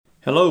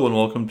Hello and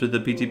welcome to the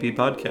PTP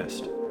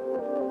Podcast.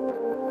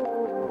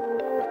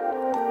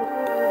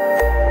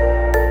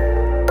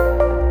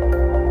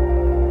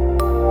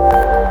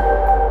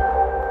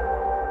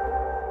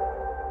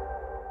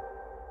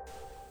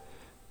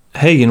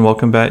 Hey, and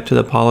welcome back to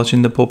the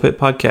Polishing the Pulpit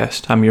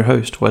Podcast. I'm your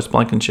host, Wes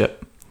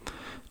Blankenship.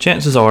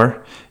 Chances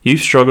are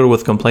you've struggled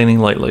with complaining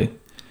lately.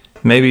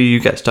 Maybe you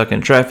got stuck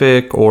in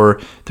traffic,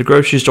 or the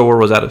grocery store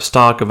was out of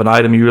stock of an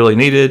item you really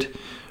needed,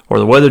 or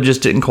the weather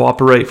just didn't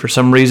cooperate for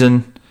some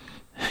reason.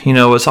 You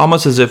know, it's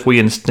almost as if we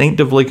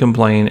instinctively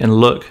complain and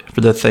look for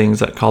the things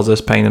that cause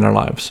us pain in our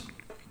lives.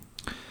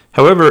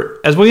 However,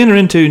 as we enter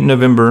into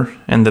November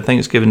and the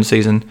Thanksgiving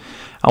season,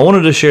 I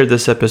wanted to share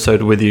this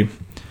episode with you.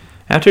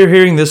 After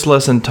hearing this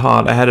lesson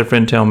taught, I had a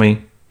friend tell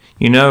me,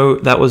 you know,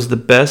 that was the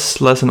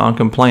best lesson on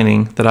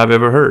complaining that I've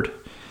ever heard.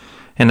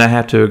 And I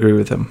have to agree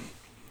with him.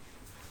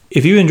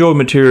 If you enjoy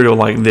material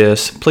like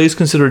this, please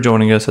consider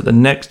joining us at the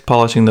next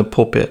Polishing the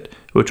Pulpit,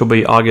 which will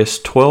be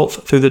August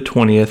 12th through the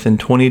 20th in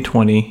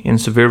 2020 in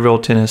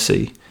Sevierville,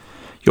 Tennessee.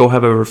 You'll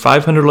have over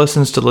 500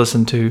 lessons to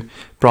listen to,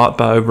 brought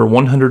by over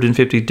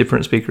 150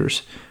 different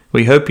speakers.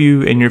 We hope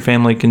you and your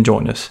family can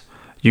join us.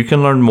 You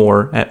can learn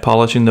more at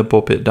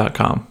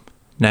polishingthepulpit.com.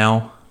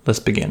 Now, let's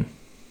begin.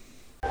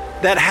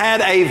 That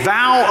had a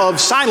vow of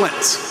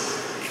silence.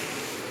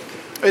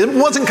 It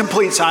wasn't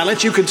complete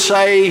silence. You could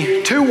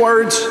say 2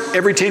 words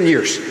every 10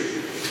 years.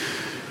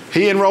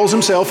 He enrolls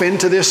himself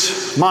into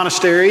this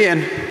monastery,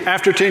 and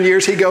after 10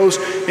 years, he goes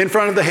in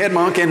front of the head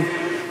monk, and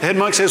the head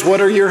monk says, "What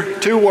are your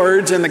 2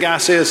 words?" And the guy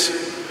says,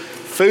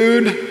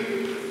 "Food,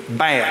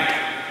 bad."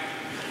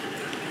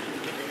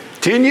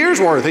 10 years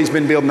worth, he's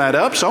been building that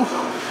up, so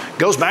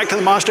goes back to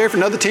the monastery for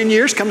another 10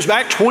 years, comes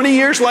back 20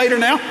 years later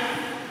now. He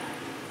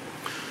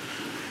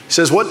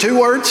says, "What 2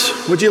 words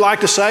would you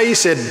like to say?" He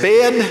said,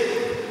 "Bed,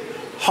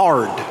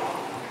 hard."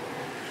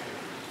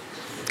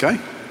 Okay,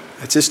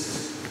 that's just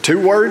 2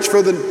 words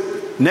for the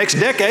next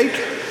decade.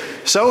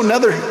 So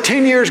another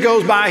 10 years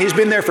goes by. He's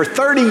been there for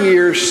 30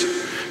 years.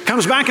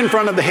 Comes back in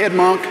front of the head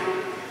monk.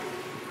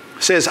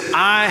 Says,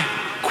 "I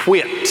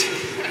quit."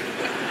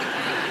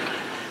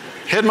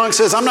 Head monk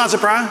says, "I'm not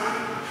surprised.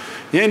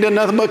 You ain't done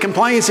nothing but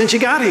complain since you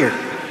got here."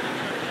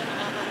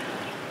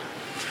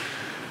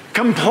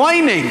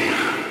 Complaining.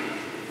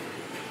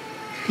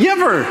 You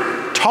ever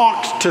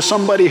talked to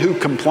somebody who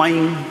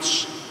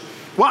complains?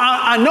 Well,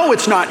 I know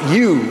it's not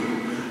you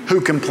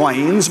who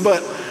complains,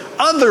 but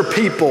other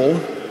people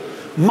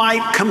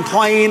might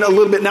complain a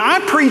little bit. Now, I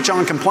preach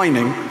on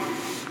complaining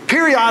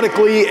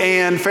periodically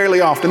and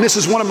fairly often. This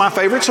is one of my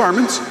favorite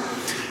sermons.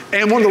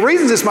 And one of the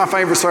reasons it's my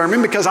favorite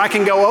sermon, because I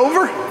can go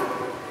over.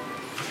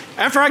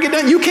 After I get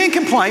done, you can't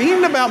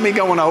complain about me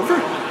going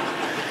over.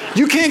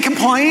 You can't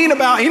complain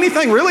about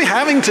anything really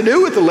having to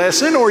do with the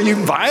lesson, or you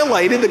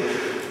violated the...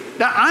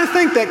 Now, I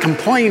think that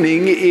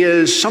complaining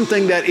is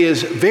something that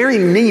is very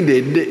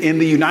needed in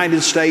the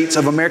United States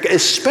of America,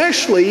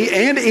 especially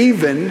and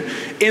even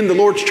in the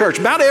Lord's church.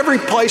 About every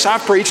place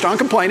I've preached on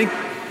complaining,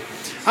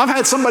 I've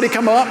had somebody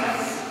come up.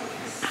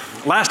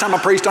 Last time I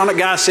preached on it, a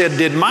guy said,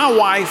 "Did my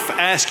wife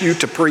ask you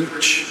to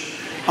preach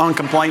on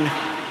complaining?"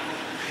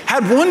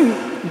 Had one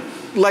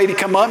lady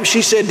come up and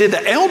she said, "Did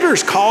the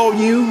elders call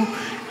you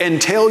and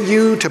tell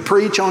you to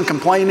preach on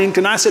complaining?"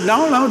 And I said,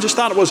 no, just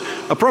thought it was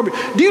appropriate.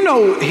 Do you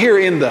know, here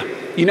in the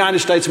United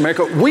States of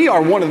America, we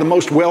are one of the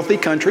most wealthy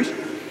countries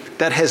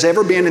that has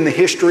ever been in the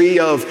history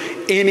of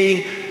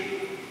any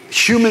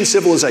human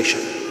civilization.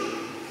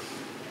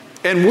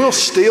 And we'll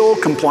still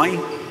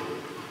complain.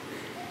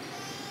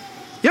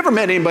 You ever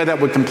met anybody that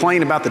would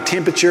complain about the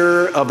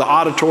temperature of the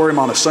auditorium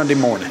on a Sunday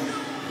morning?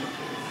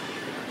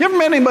 You ever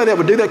met anybody that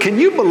would do that? Can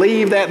you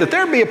believe that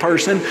there'd be a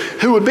person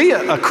who would be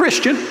a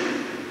Christian,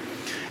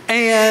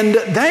 and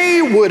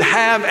they would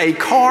have a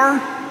car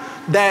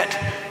that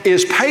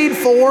is paid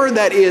for,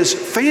 that is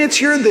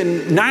fancier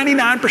than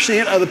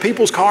 99% of the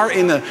people's car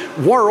in the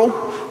world.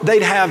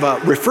 They'd have a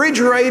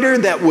refrigerator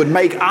that would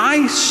make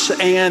ice,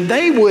 and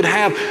they would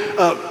have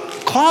a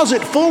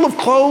closet full of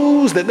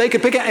clothes that they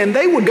could pick out, and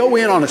they would go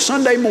in on a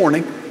Sunday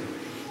morning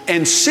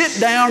and sit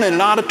down in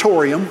an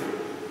auditorium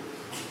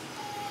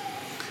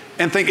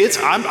and think,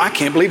 I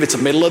can't believe it's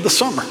the middle of the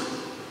summer.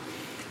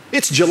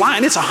 It's July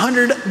and it's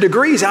 100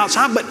 degrees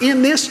outside, but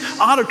in this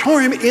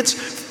auditorium, it's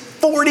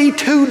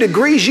 42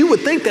 degrees. You would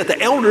think that the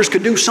elders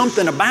could do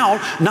something about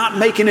not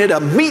making it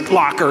a meat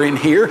locker in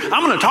here.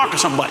 I'm going to talk to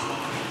somebody.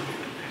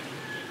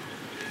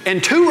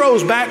 And 2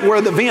 rows back where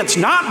the vent's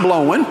not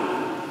blowing,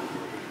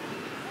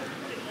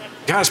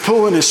 guy's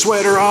pulling his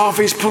sweater off.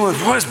 He's pulling,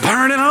 what's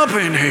burning up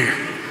in here?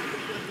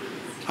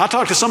 I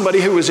talked to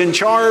somebody who was in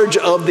charge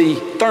of the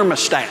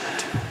thermostat.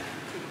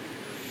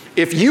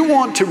 If you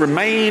want to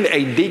remain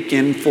a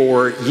deacon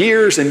for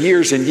years and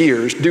years and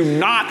years, do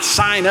not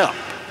sign up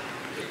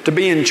to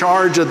be in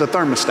charge of the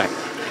thermostat.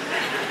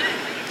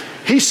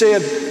 He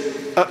said,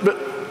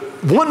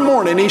 one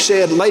morning, he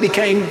said, a lady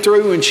came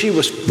through and she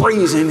was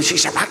freezing. And she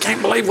said, "I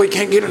can't believe we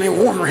can't get any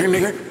warmer in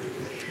here."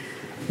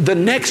 The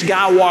next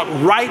guy walked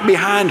right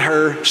behind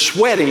her,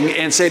 sweating,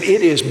 and said,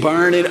 "It is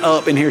burning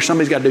up in here.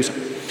 Somebody's got to do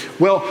something."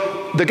 Well,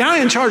 the guy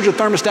in charge of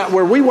the thermostat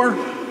where we were,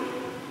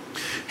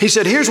 he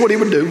said, here's what he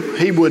would do.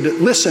 He would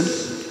listen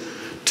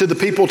to the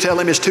people tell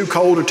him it's too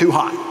cold or too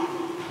hot.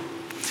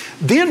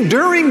 Then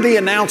during the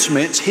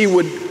announcements, he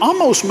would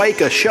almost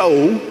make a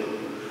show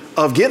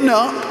of getting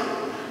up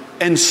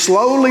and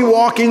slowly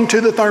walking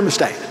to the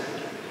thermostat.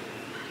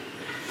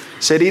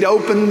 Said he'd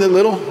open the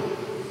little,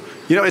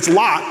 it's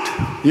locked,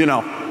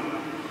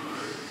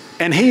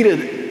 And he'd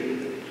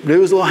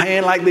do his little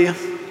hand like this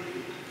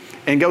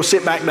and go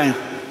sit back down.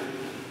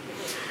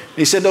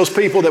 He said those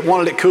people that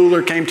wanted it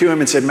cooler came to him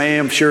and said,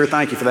 ma'am, sure,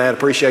 thank you for that.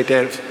 Appreciate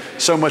that. It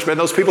was so much better.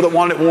 Those people that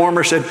wanted it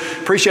warmer said,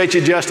 appreciate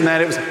you adjusting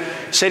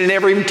that. Said he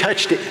never even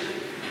touched it.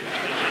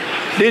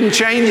 Didn't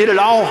change it at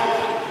all.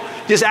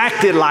 Just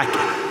acted like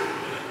it.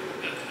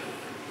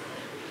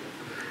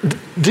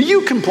 Do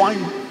you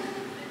complain?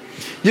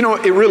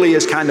 It really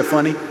is kind of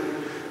funny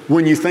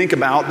when you think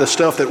about the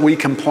stuff that we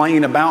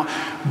complain about,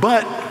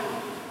 but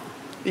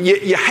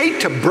you hate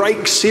to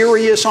break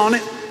serious on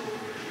it,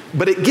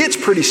 but it gets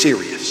pretty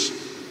serious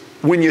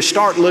when you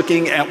start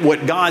looking at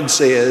what God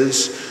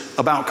says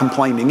about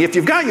complaining. If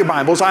you've got your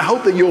Bibles, I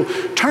hope that you'll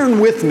turn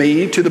with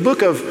me to the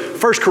book of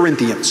 1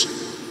 Corinthians.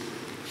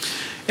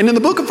 And in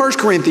the book of 1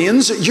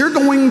 Corinthians, you're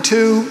going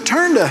to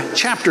turn to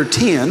chapter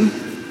 10,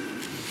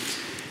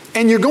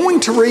 and you're going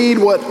to read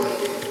what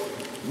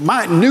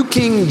my New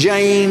King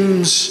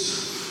James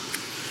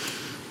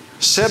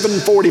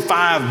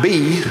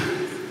 745B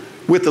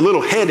with the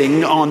little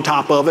heading on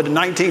top of it, a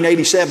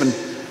 1987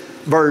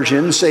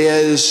 version,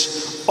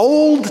 says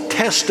Old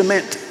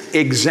Testament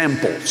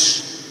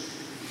Examples.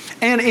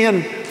 And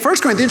in 1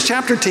 Corinthians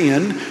chapter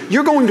 10,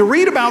 you're going to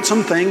read about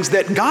some things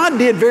that God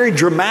did very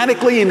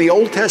dramatically in the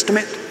Old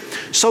Testament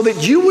so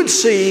that you would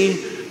see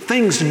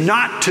things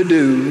not to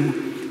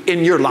do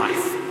in your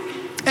life.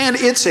 And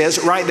it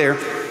says right there,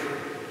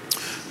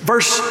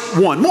 verse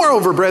 1,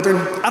 moreover, brethren,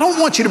 I don't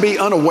want you to be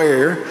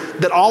unaware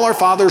that all our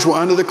fathers were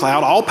under the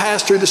cloud, all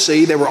passed through the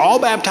sea. They were all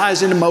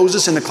baptized into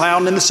Moses in the cloud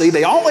and in the sea.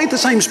 They all ate the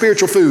same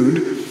spiritual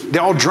food. They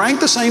all drank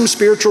the same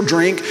spiritual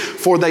drink,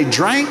 for they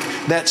drank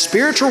that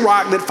spiritual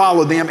rock that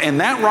followed them,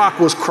 and that rock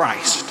was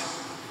Christ.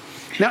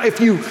 Now, if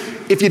you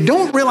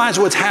don't realize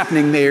what's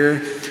happening there,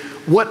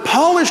 what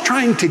Paul is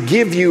trying to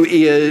give you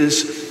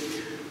is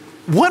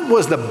what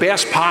was the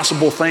best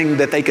possible thing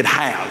that they could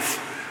have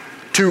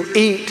to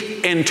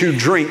eat and to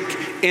drink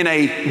in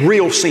a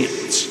real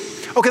sense.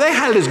 Okay, they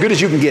had it as good as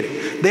you can get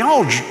it. They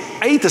all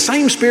ate the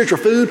same spiritual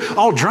food,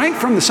 all drank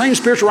from the same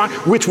spiritual rock,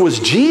 which was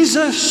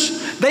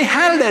Jesus. They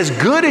had it as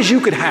good as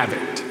you could have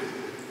it.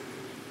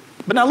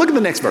 But now look at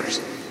the next verse.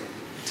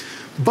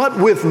 But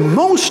with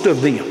most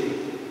of them,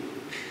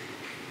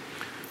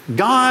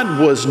 God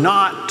was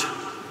not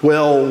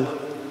well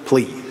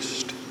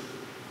pleased.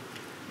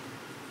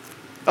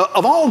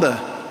 Of all the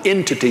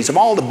entities, of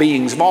all the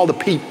beings, of all the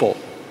people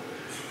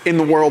in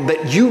the world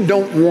that you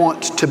don't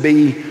want to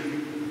be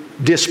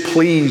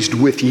displeased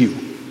with you,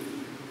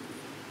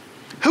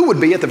 who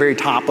would be at the very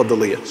top of the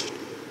list?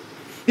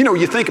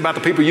 You think about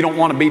the people you don't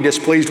want to be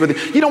displeased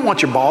with. You don't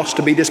want your boss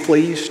to be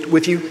displeased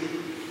with you.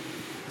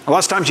 A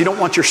lot of times you don't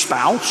want your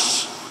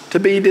spouse to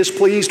be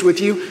displeased with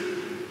you.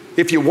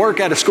 If you work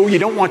at a school, you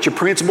don't want your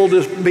principal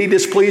to be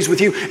displeased with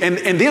you.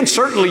 And then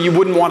certainly you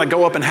wouldn't want to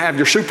go up and have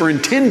your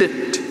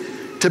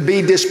superintendent to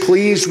be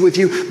displeased with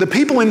you. The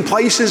people in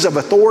places of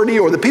authority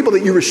or the people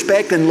that you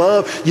respect and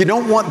love, you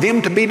don't want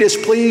them to be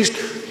displeased.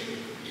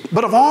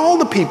 But of all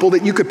the people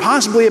that you could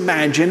possibly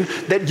imagine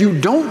that you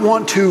don't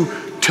want to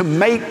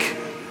make,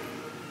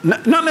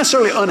 not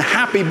necessarily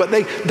unhappy, but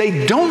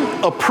they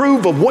don't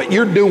approve of what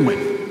you're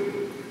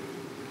doing,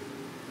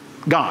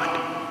 God.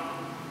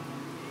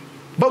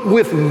 But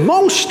with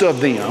most of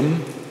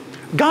them,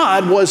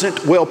 God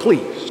wasn't well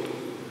pleased.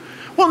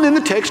 Well, then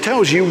the text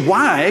tells you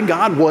why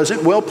God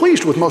wasn't well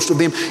pleased with most of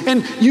them.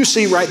 And you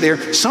see right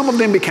there, some of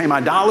them became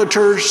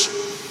idolaters,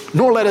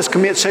 nor let us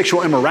commit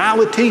sexual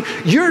immorality.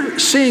 You're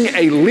seeing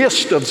a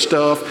list of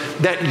stuff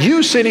that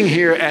you sitting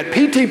here at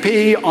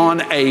PTP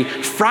on a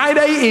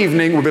Friday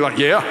evening would be like,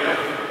 yeah.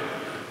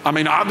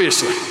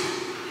 Obviously.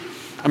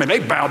 They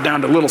bowed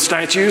down to little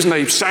statues and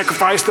they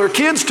sacrificed their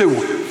kids to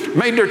them,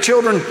 made their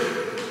children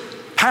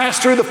pass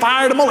through the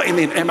fire to Molech.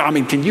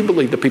 And can you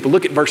believe the people?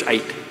 Look at verse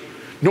 8.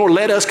 Nor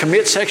let us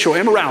commit sexual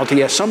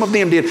immorality, as some of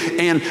them did.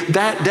 And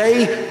that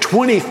day,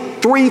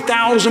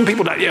 23,000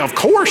 people died. Yeah, of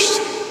course.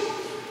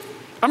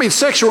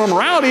 Sexual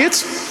immorality,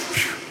 it's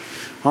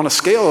on a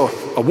scale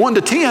of 1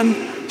 to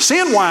 10,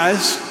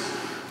 sin-wise,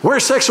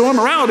 where's sexual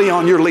immorality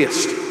on your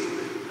list?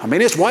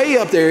 It's way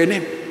up there,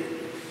 isn't it?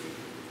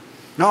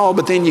 No,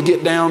 but then you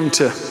get down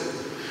to,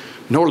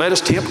 nor let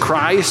us tempt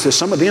Christ, as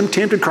some of them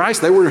tempted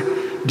Christ. They were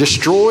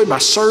destroyed by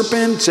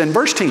serpents. And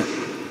verse 10,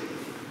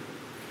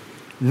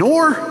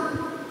 nor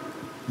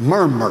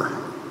murmur,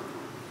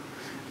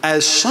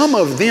 as some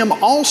of them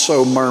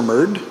also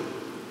murmured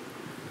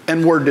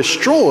and were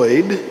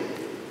destroyed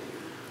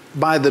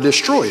by the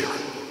destroyer.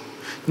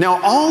 Now,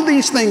 all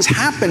these things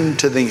happened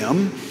to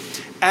them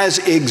as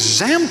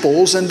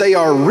examples, and they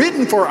are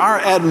written for our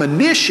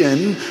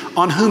admonition,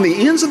 on whom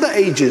the ends of the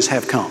ages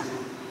have come.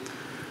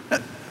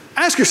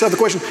 Ask yourself the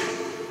question,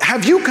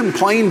 have you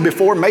complained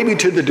before, maybe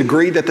to the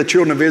degree that the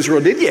children of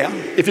Israel did? Yeah,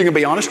 if you can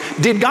be honest.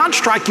 Did God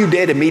strike you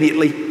dead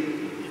immediately?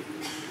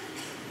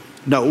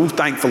 No,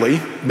 thankfully,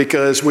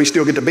 because we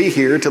still get to be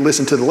here to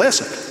listen to the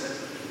lesson.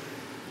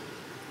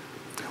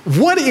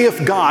 What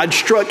if God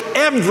struck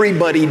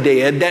everybody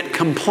dead that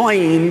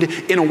complained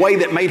in a way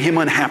that made him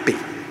unhappy?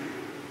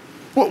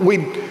 Well,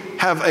 we'd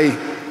have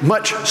a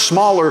much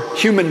smaller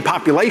human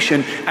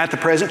population at the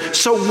present.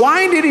 So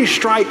why did he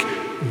strike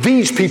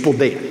these people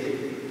dead?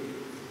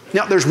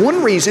 Now, there's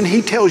one reason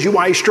he tells you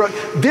why he struck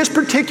this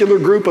particular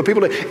group of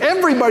people dead.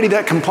 Everybody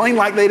that complained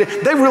like they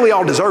did, they really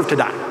all deserve to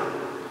die.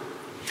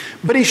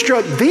 But he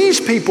struck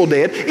these people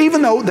dead,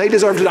 even though they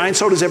deserve to die, and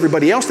so does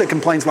everybody else that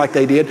complains like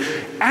they did,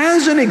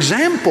 as an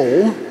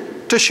example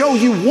to show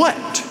you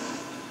what?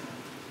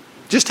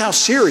 Just how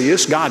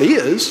serious God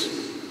is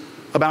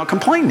about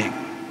complaining.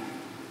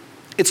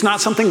 It's not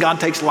something God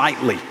takes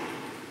lightly.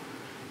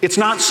 It's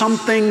not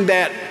something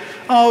that,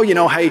 oh,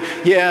 hey,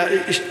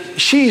 yeah,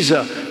 she's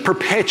a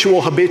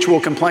perpetual, habitual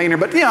complainer,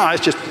 but yeah,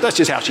 that's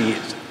just how she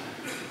is.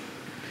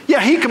 Yeah,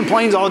 he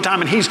complains all the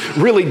time and he's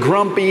really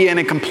grumpy and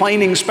a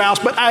complaining spouse,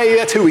 but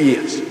that's who he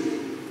is.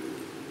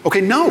 Okay,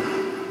 no.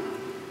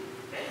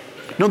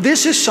 No,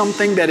 this is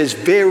something that is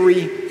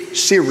very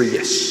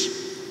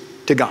serious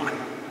to God.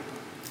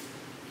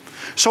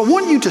 So I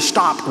want you to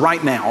stop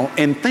right now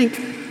and think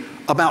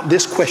about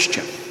this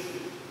question.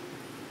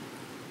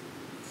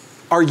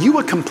 Are you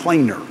a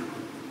complainer?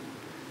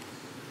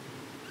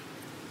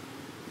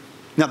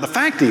 Now, the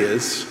fact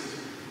is,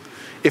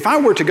 if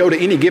I were to go to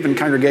any given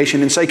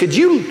congregation and say, could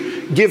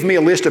you give me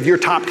a list of your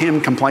top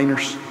 10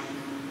 complainers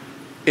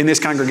in this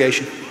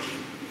congregation?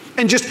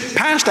 And just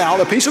passed out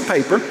a piece of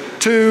paper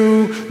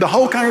to the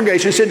whole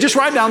congregation and said, just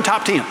write down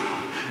top 10.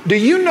 Do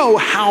you know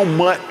how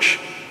much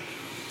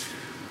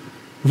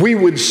we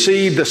would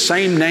see the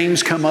same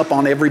names come up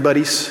on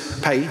everybody's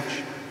page?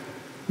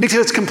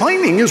 Because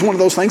complaining is one of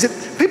those things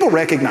that people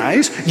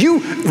recognize. You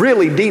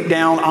really deep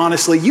down,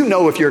 honestly, you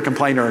know if you're a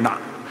complainer or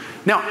not.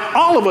 Now,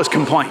 all of us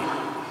complain,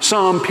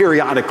 some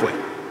periodically.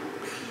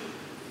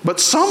 But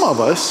some of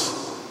us,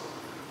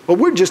 well,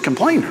 we're just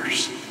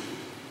complainers.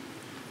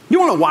 You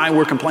want to know why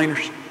we're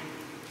complainers?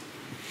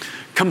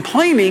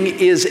 Complaining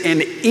is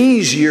an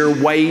easier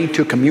way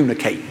to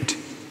communicate.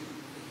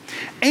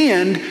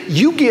 And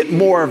you get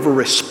more of a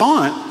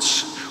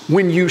response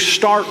when you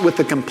start with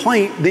a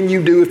complaint than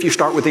you do if you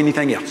start with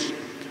anything else.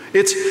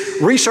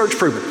 It's research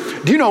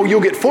proven. Do you know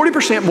you'll get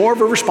 40% more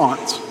of a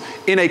response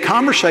in a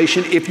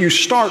conversation if you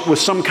start with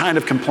some kind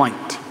of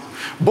complaint?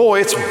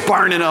 Boy, it's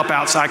burning up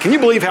outside. Can you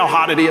believe how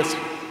hot it is?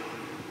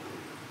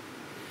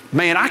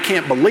 Man, I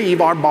can't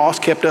believe our boss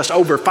kept us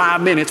over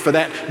 5 minutes for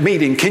that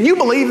meeting. Can you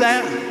believe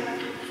that?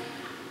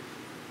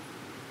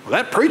 Well,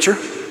 that preacher,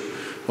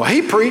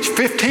 he preached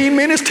 15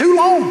 minutes too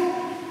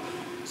long.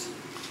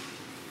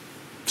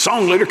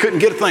 Song leader couldn't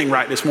get a thing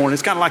right this morning.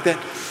 It's kind of like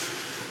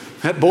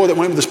that boy that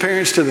went with his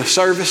parents to the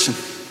service,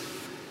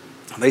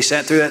 and they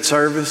sat through that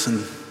service,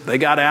 and they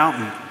got out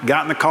and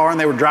got in the car, and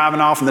they were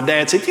driving off, and the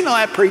dad said,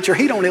 that preacher,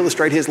 he don't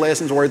illustrate his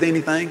lessons worth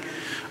anything.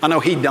 I know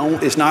he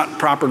don't. It's not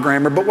proper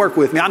grammar, but work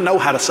with me. I know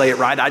how to say it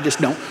right. I just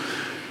don't.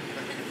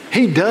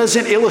 He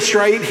doesn't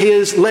illustrate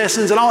his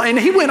lessons at all. And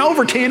he went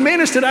over 10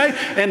 minutes today,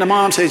 and the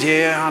mom says,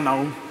 yeah, I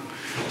know.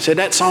 Said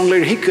that song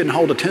leader, he couldn't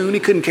hold a tune. He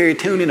couldn't carry a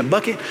tune in a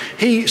bucket.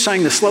 He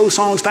sang the slow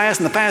songs fast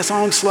and the fast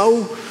songs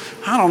slow.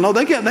 I don't know.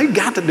 They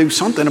got to do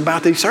something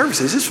about these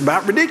services. It's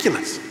about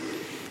ridiculous.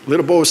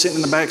 Little boy was sitting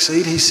in the back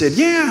seat. He said,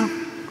 yeah.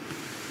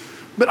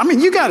 But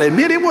you got to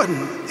admit, it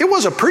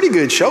was a pretty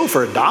good show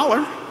for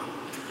 $1.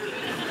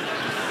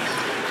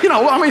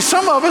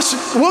 Some of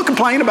us, we'll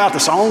complain about the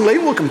song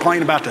leader. We'll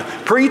complain about the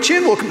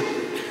preaching.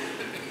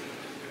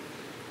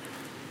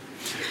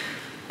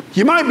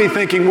 You might be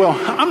thinking, well,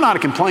 I'm not a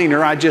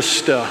complainer. I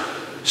just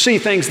see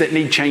things that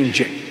need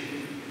changing.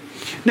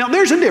 Now,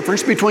 there's a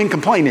difference between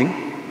complaining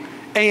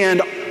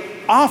and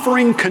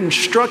offering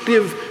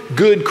constructive,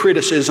 good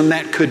criticism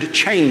that could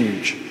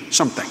change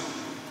something.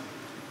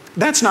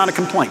 That's not a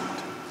complaint.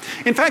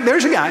 In fact,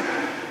 there's a guy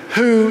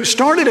who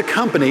started a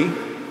company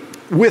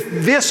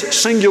with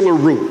this singular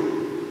rule.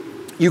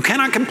 You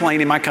cannot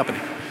complain in my company.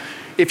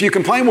 If you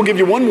complain, we'll give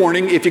you one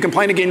warning. If you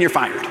complain again, you're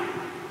fired.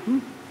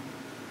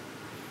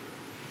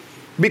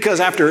 Because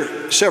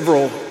after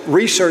several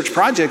research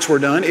projects were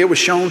done, it was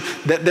shown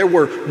that there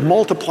were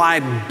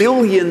multiplied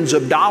billions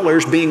of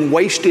dollars being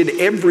wasted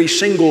every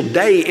single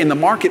day in the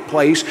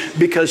marketplace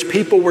because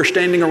people were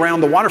standing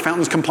around the water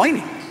fountains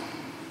complaining.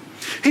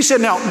 He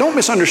said, now, don't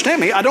misunderstand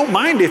me. I don't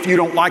mind if you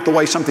don't like the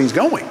way something's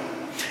going.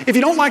 If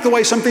you don't like the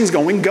way something's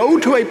going, go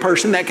to a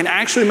person that can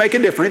actually make a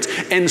difference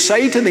and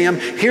say to them,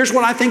 here's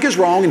what I think is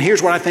wrong and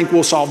here's what I think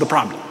will solve the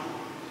problem.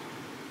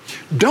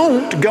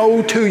 Don't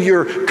go to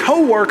your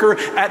coworker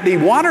at the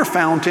water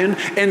fountain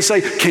and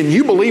say, can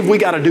you believe we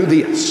got to do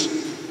this?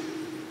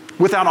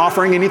 Without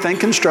offering anything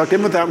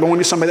constructive, without going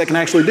to somebody that can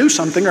actually do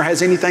something or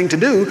has anything to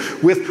do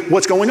with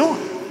what's going on.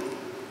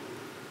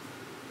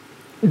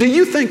 Do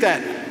you think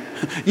that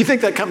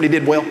company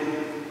did well?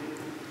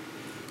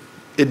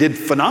 It did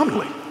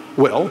phenomenally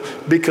well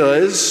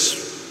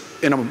because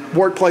in a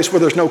workplace where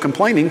there's no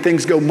complaining,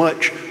 things go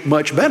much,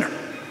 much better.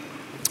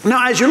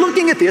 Now, as you're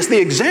looking at this,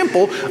 the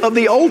example of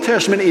the Old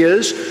Testament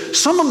is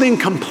some of them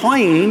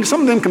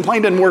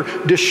complained and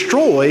were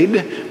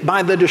destroyed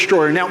by the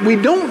destroyer. Now, we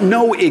don't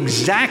know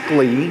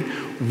exactly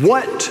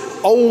what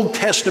Old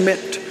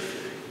Testament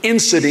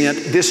incident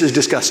this is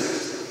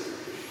discussing.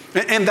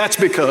 And that's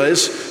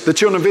because the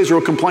children of Israel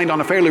complained on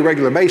a fairly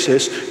regular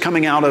basis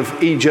coming out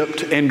of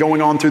Egypt and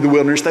going on through the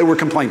wilderness. They were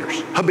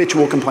complainers,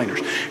 habitual complainers.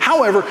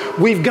 However,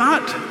 we've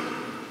got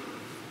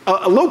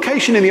a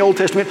location in the Old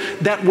Testament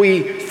that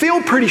we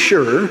feel pretty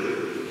sure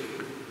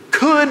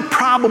could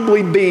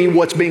probably be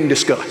what's being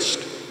discussed.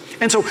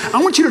 And so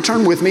I want you to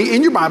turn with me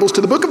in your Bibles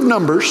to the book of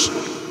Numbers,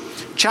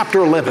 chapter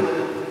 11.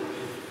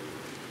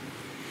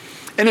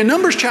 And in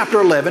Numbers chapter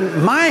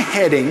 11, my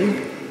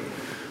heading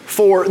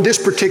for this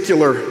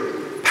particular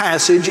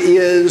passage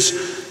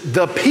is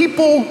the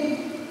people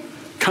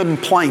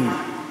complain.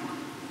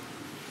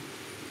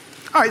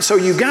 All right, so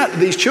you've got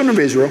these children of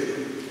Israel.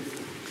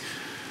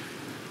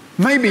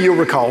 Maybe you'll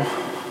recall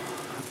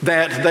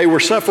that they were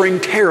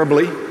suffering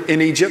terribly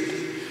in Egypt.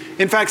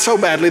 In fact, so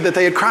badly that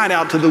they had cried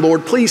out to the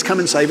Lord, please come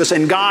and save us.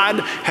 And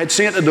God had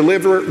sent a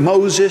deliverer,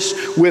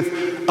 Moses,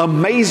 with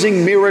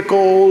amazing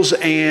miracles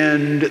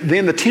and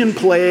then the 10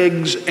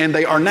 plagues, and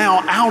they are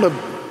now out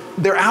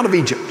of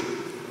Egypt.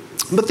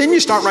 But then you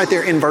start right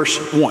there in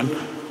verse 1.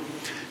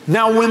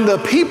 Now when the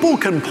people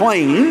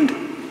complained,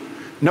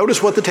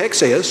 notice what the text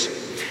says,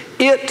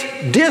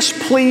 it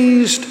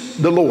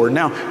displeased the Lord.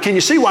 Now, can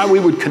you see why we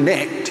would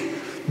connect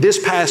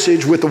this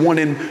passage with the one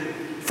in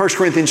 1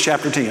 Corinthians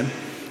chapter 10?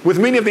 With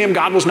many of them,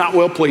 God was not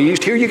well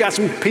pleased. Here you got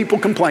some people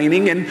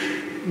complaining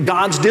and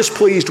God's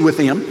displeased with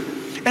them.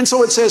 And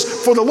so it says,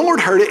 for the Lord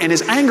heard it and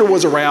his anger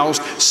was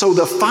aroused. So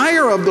the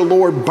fire of the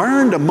Lord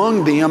burned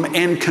among them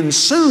and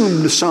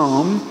consumed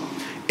some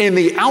in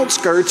the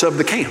outskirts of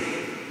the camp.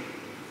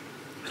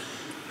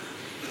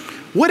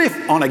 What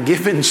if on a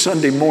given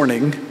Sunday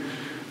morning,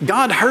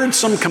 God heard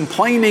some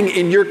complaining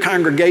in your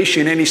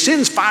congregation and he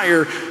sends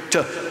fire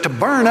to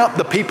burn up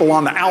the people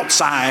on the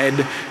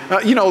outside,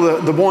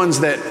 the ones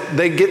that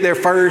they get there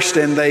first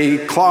and they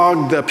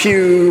clog the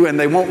pew and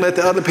they won't let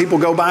the other people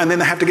go by and then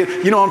they have to get,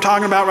 you know what I'm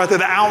talking about right there,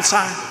 the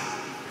outside.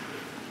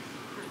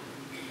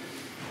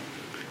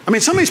 I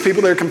mean, some of these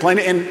people, they're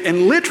complaining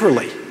and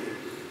literally,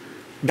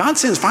 God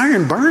sends fire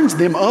and burns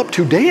them up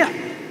to death.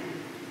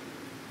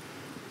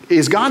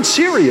 Is God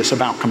serious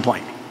about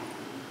complaining?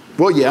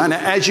 Well, yeah, and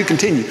as you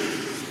continue.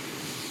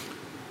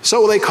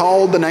 So they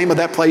called the name of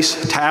that place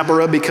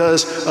Taberah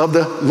because of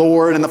the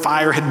Lord, and the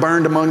fire had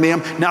burned among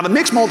them. Now the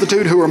mixed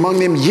multitude who were among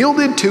them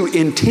yielded to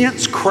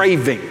intense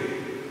craving.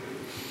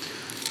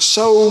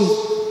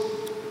 So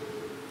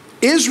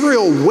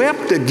Israel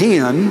wept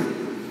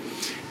again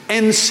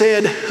and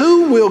said,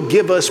 who will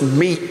give us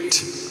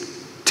meat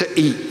to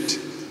eat?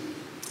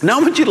 Now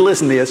I want you to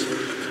listen to this.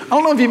 I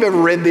don't know if you've ever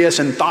read this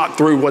and thought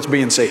through what's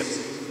being said.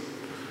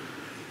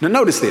 Now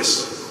notice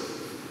this.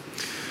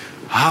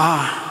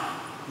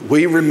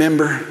 We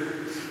remember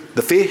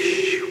the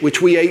fish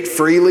which we ate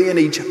freely in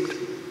Egypt,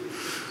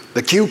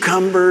 the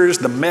cucumbers,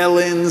 the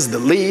melons, the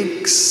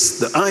leeks,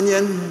 the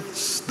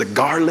onions, the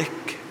garlic.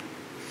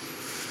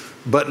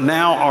 But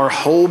now our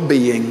whole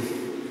being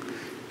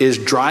is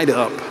dried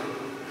up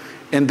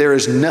and there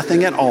is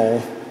nothing at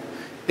all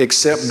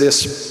except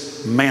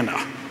this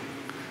manna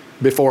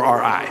before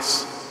our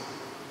eyes.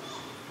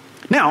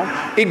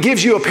 Now, it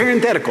gives you a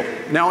parenthetical.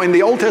 Now, in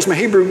the Old Testament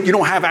Hebrew, you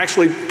don't have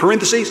actually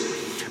parentheses.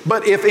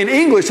 But if in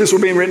English this were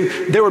being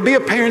written, there would be a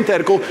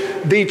parenthetical.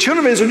 The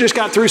children of Israel just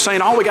got through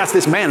saying, all we got is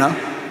this manna.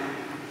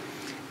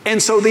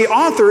 And so the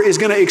author is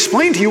going to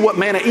explain to you what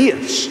manna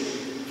is.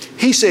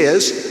 He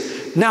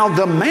says, now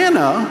the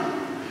manna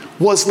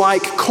was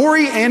like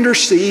coriander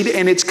seed,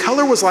 and its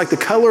color was like the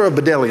color of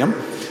bdellium.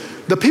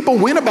 The people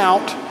went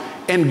about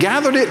and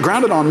gathered it,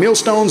 ground it on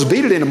millstones,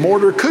 beat it in a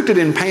mortar, cooked it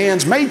in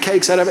pans, made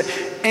cakes out of it,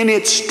 and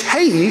its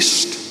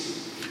taste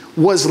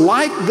was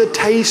like the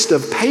taste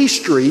of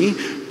pastry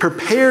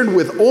prepared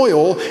with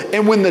oil,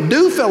 and when the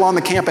dew fell on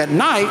the camp at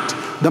night,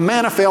 the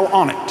manna fell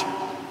on it.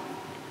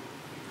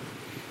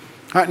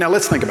 All right, now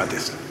let's think about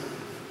this.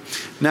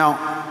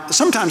 Now,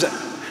 sometimes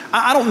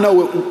I don't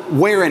know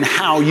where and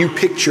how you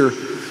picture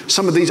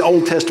some of these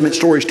Old Testament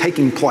stories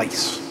taking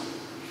place.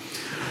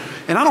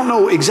 And I don't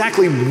know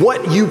exactly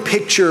what you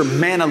picture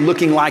manna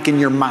looking like in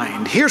your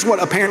mind. Here's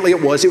what apparently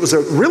it was. It was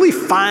a really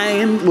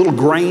fine little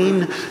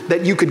grain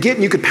that you could get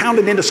and you could pound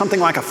it into something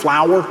like a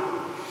flour,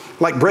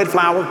 like bread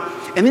flour,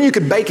 and then you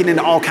could bake it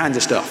into all kinds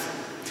of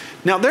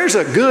stuff. Now there's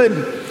a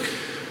good,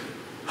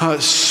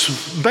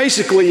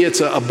 basically it's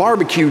a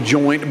barbecue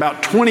joint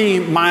about 20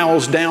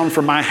 miles down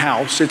from my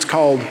house. It's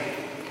called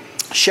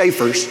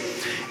Schaefer's.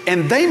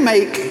 And they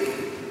make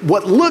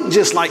what look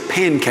just like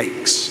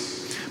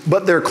pancakes,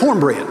 but they're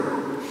cornbread.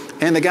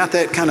 And they got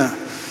that kind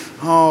of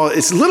Oh,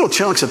 it's little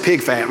chunks of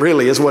pig fat,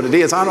 really, is what it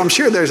is. I'm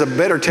sure there's a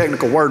better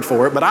technical word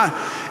for it,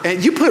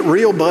 and you put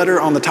real butter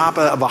on the top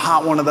of a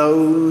hot one of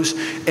those,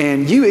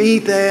 and you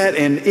eat that,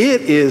 and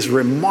it is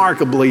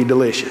remarkably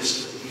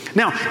delicious.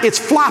 Now, it's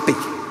floppy.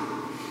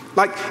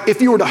 Like,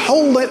 if you were to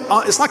hold it,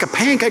 it's like a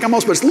pancake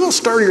almost, but it's a little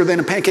sturdier than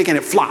a pancake, and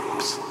it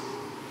flops.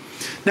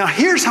 Now,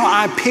 here's how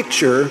I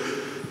picture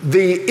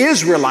the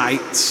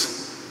Israelites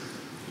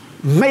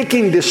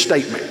making this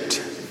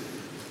statement.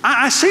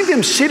 I see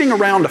them sitting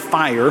around a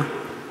fire,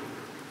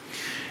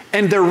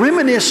 and they're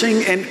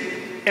reminiscing,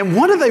 and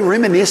what are they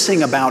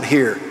reminiscing about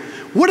here?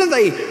 What are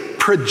they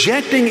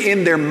projecting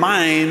in their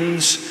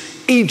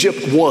minds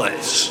Egypt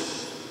was?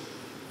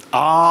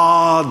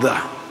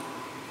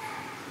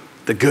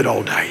 The good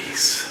old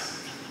days.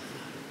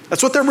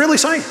 That's what they're really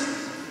saying.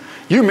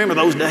 You remember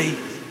those days?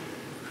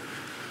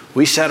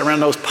 We sat around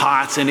those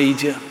pots in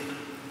Egypt.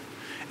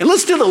 And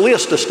let's do the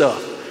list of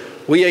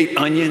stuff. We ate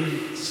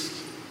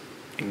onions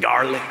and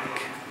garlic.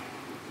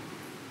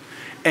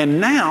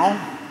 And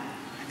now,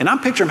 and I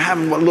picture them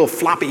having a little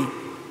floppy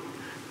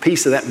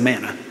piece of that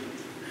manna.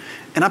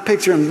 And I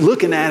picture them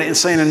looking at it and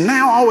saying, and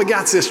now all we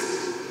got is this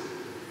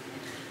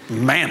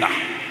manna.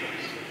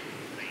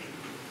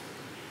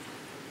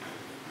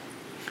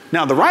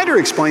 Now, the writer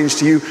explains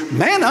to you,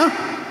 manna,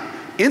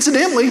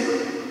 incidentally,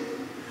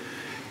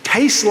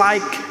 tastes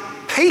like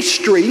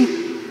pastry.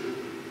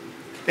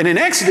 And in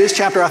Exodus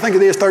chapter, I think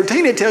it is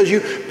 13, it tells you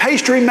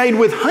pastry made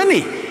with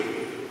honey.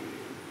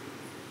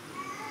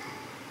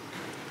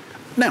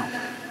 Now,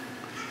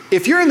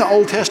 if you're in the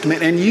Old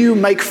Testament and you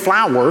make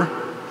flour,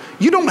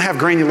 you don't have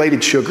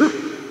granulated sugar.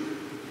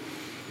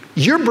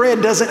 Your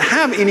bread doesn't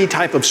have any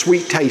type of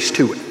sweet taste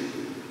to it.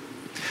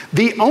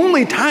 The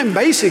only time,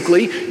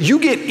 basically, you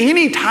get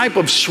any type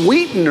of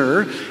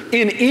sweetener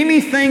in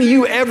anything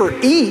you ever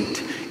eat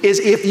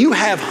is if you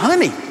have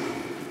honey.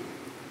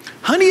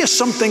 Honey is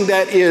something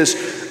that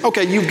is,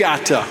 okay, you've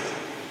got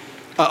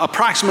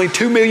approximately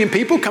 2 million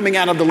people coming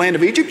out of the land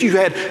of Egypt. You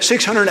had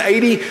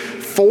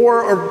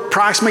 684 or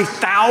approximately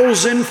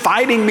 1,000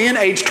 fighting men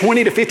aged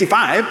 20 to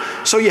 55.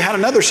 So you had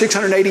another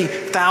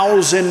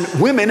 680,000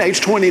 women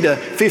aged 20 to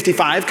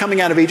 55 coming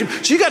out of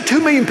Egypt. So you got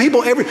 2 million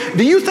people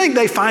do you think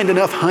they find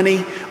enough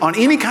honey on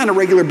any kind of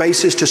regular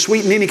basis to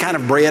sweeten any kind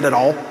of bread at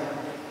all?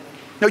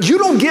 No, you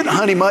don't get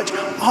honey much,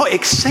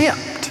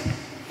 except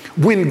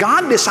when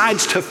God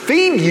decides to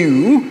feed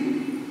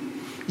you,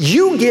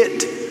 you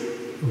get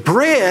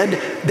bread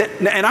that,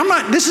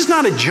 and this is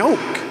not a joke,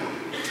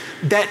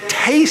 that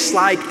tastes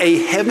like a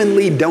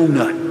heavenly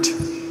donut.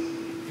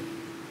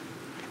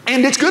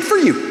 And it's good for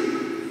you.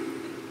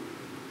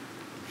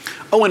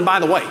 Oh, and by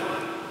the way,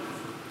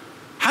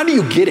 how do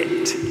you get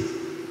it?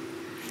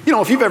 You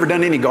know, if you've ever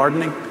done any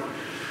gardening,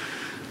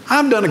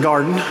 I've done a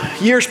garden.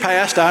 Years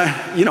past,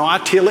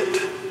 I till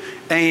it.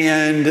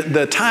 And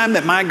the time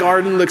that my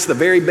garden looks the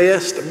very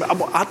best,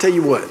 I'll tell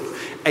you what,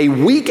 a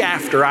week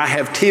after I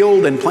have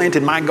tilled and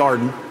planted my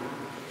garden,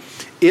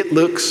 it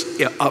looks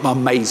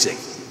amazing.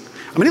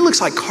 I mean, it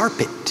looks like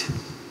carpet.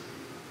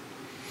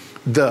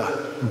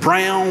 The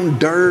brown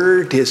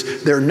dirt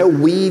there are no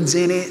weeds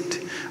in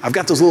it. I've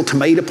got those little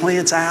tomato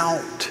plants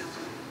out.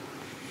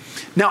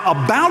 Now,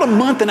 about a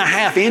month and a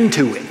half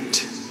into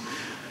it,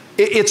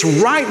 it's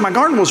right, my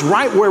garden was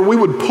right where we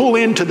would pull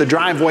into the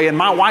driveway and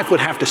my wife would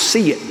have to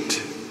see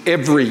it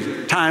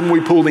every time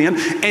we pulled in.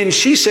 And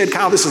she said,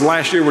 Kyle, this is the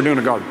last year we're doing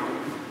a garden.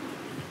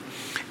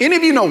 Any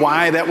of you know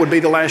why that would be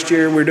the last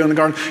year we're doing the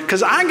garden?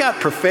 Because I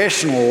got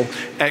professional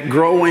at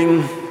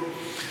growing,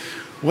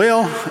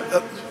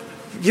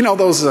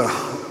 those,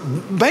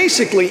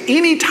 basically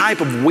any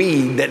type of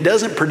weed that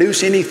doesn't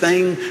produce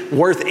anything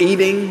worth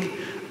eating,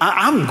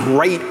 I'm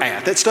great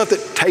at. That stuff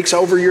that takes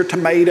over your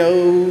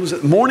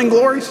tomatoes. Morning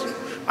glories.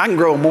 I can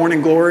grow a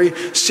morning glory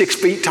 6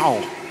 feet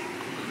tall.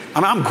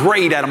 I'm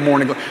great at a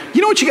morning glory.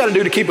 You know what you got to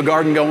do to keep a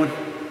garden going?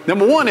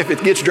 Number one, if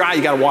it gets dry,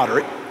 you got to water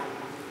it.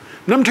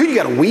 Number two, you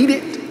got to weed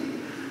it.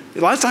 A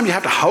lot of times you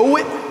have to hoe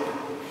it.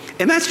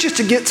 And that's just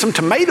to get some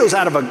tomatoes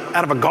out of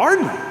a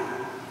garden.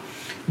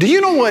 Do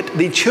you know what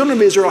the children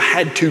of Israel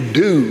had to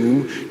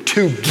do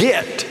to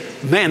get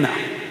manna?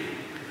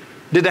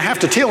 Did they have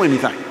to till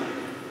anything?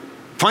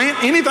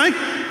 Plant anything?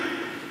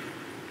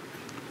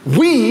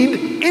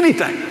 Weed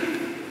anything?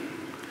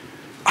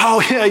 Oh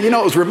yeah,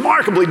 it was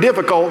remarkably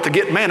difficult to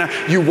get manna.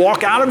 You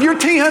walk out of your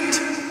tent,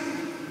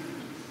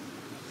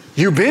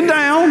 you bend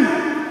down,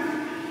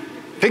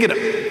 pick it up,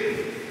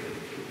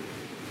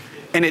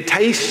 and it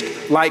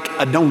tastes like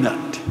a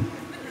donut.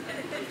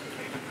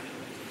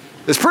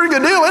 It's a pretty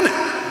good deal, isn't it?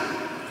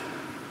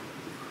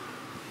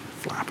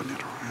 Flapping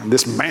it around,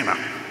 this manna.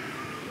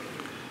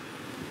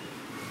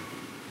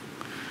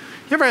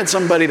 You ever had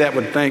somebody that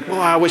would think,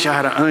 well, I wish I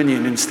had an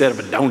onion instead of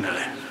a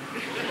donut?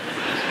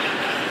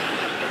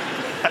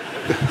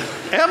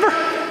 Ever?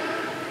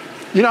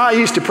 I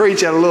used to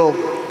preach at a little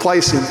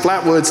place in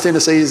Flatwoods,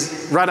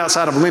 Tennessee, right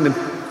outside of Linden.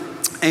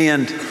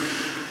 And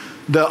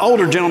the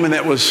older gentleman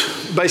that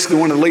was basically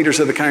one of the leaders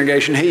of the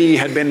congregation, he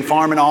had been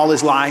farming all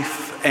his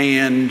life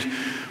and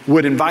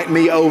would invite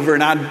me over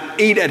and I'd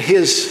eat at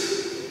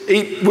his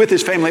eat with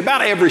his family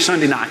about every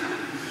Sunday night.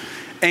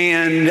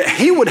 And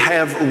he would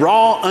have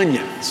raw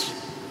onions.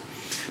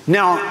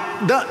 Now,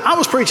 I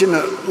was preaching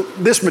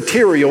this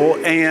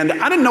material, and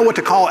I didn't know what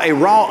to call a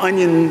raw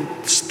onion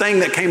thing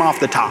that came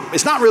off the top.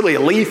 It's not really a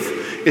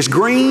leaf. It's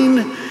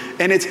green,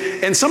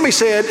 and somebody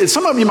said, and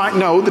some of you might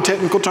know the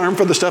technical term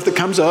for the stuff that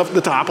comes off the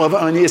top of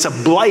an onion. It's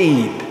a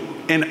blade,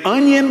 an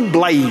onion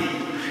blade.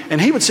 And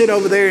he would sit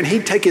over there, and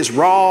he'd take his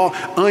raw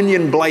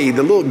onion blade,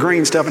 the little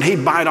green stuff, and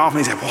he'd bite off,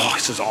 and he'd say, "Oh,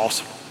 this is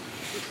awesome.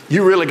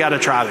 You really got to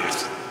try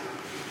this."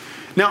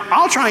 Now,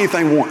 I'll try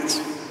anything once.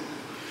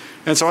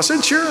 And so I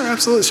said, "Sure,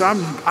 absolutely." So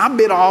I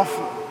bit off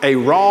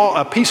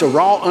a piece of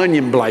raw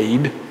onion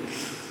blade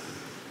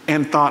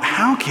and thought,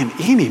 how can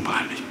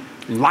anybody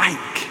like?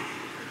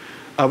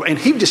 And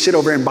he'd just sit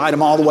over there and bite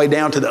them all the way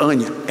down to the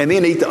onion and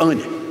then eat the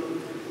onion.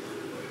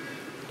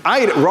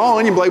 I ate a raw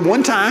onion blade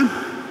one time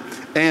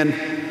and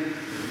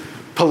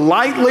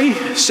politely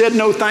said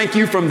no thank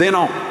you from then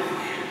on.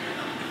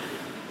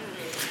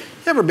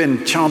 You ever been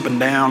chomping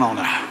down on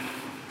a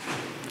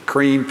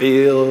cream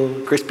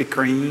filled, Krispy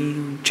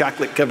Kreme,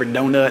 chocolate covered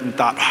donut and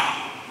thought,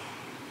 "Oh,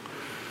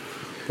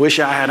 wish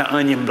I had an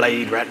onion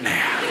blade right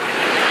now"?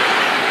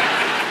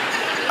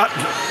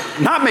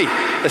 Not me.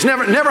 It's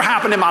never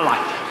happened in my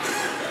life.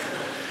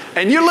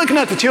 And you're looking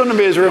at the children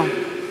of Israel,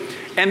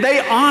 and they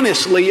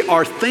honestly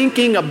are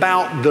thinking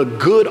about the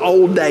good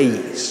old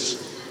days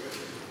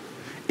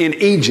in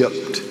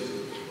Egypt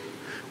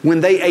when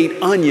they ate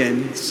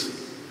onions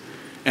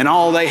and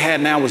all they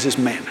had now was this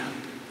manna.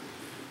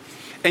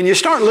 And you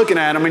start looking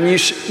at them, and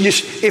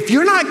if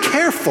you're not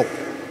careful,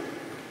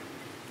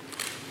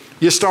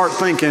 you start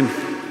thinking,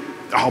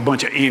 a whole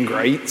bunch of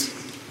ingrates.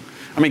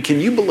 I mean, can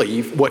you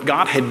believe what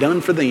God had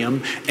done for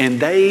them? And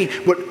they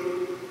would.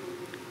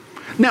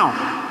 Now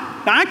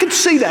I could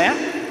see that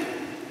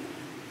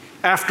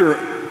after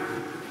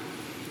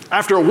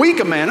a week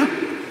of manna,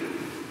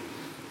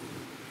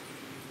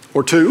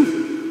 or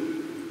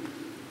 2,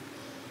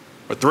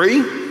 or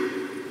 3,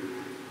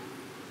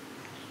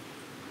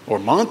 or a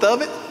month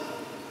of it.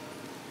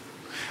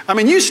 I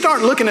mean, you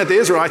start looking at the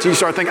Israelites and you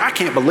start thinking, I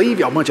can't believe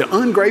y'all a bunch of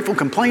ungrateful,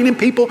 complaining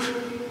people.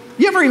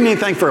 You ever eat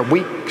anything for a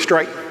week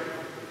straight?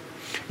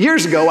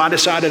 Years ago, I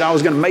decided I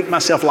was going to make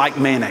myself like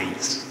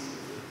mayonnaise.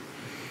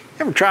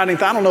 You ever tried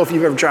anything? I don't know if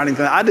you've ever tried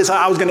anything. I decided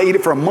I was going to eat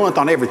it for a month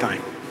on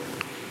everything.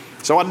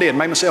 So I did,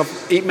 made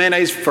myself eat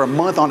mayonnaise for a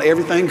month on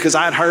everything because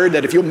I had heard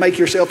that if you'll make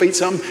yourself eat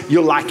something,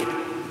 you'll like it.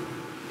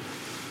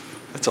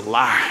 That's a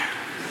lie.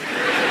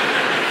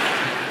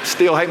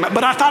 Still hate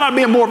but I thought I'd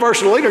be a more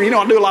versatile eater. You know,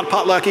 I do a lot of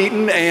potluck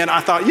eating, and I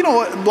thought, you know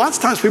what, lots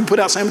of times people put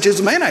out sandwiches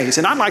with mayonnaise,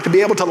 and I'd like to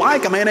be able to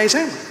like a mayonnaise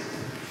sandwich.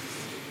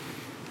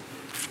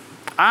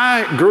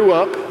 I grew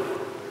up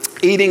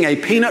eating a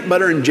peanut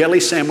butter and jelly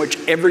sandwich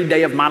every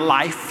day of my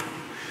life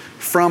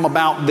from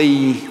about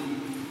the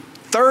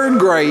 3rd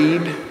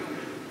grade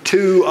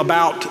to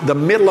about the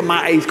middle of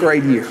my 8th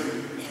grade year.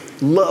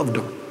 Loved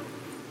them.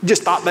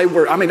 Just thought they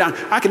were, I mean,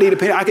 I could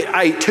eat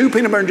I ate 2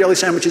 peanut butter and jelly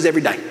sandwiches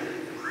every day.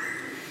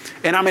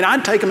 And I mean,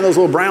 I'd take them in those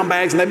little brown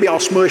bags, and they'd be all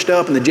smushed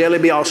up, and the jelly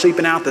would be all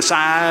seeping out the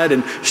side,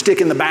 and stick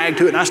in the bag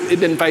to it. And it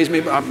didn't faze me,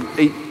 but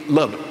I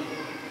loved them.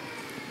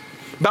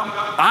 About,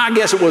 I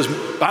guess it was,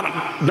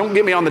 don't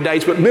get me on the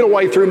dates, but middle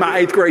way through my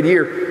 8th grade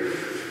year,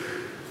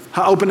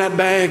 I opened that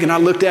bag and I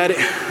looked at it.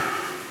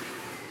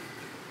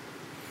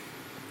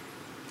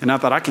 And I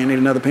thought, I can't eat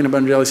another peanut butter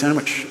and jelly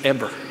sandwich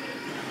ever.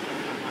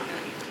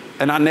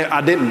 And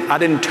I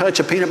didn't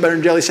touch a peanut butter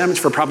and jelly sandwich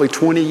for probably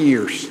 20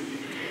 years.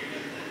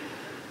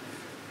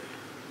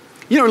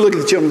 You know, look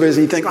at the children of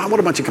Israel and you think, oh, what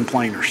a bunch of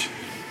complainers.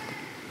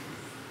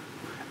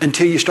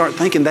 Until you start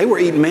thinking they were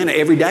eating manna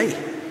every day.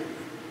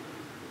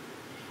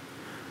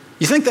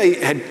 You think they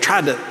had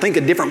tried to think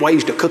of different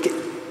ways to cook it?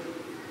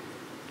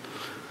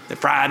 They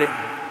fried it,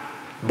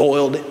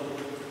 boiled it,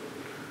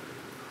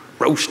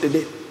 roasted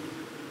it.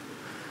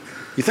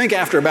 You think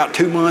after about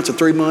 2 months or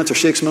 3 months or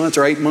 6 months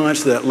or 8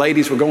 months, the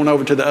ladies were going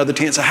over to the other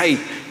tent and say, hey,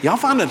 y'all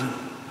find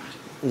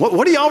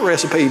what are y'all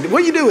recipe? What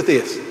do you do with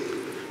this?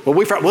 Well,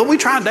 we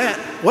tried that.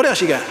 What else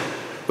you got?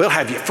 Well,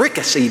 have you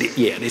fricasseed it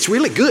yet? It's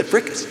really good,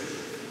 fricassee.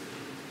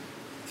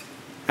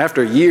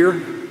 After a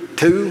year,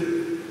 2,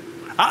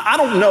 I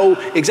don't know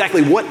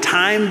exactly what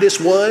time this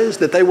was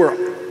that they were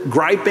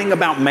griping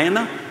about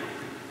manna,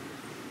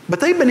 but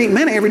they've been eating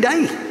manna every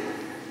day.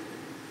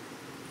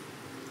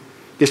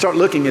 You start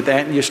looking at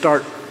that and you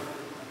start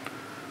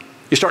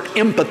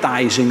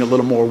empathizing a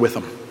little more with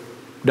them,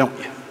 don't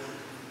you?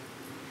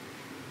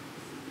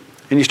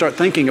 And you start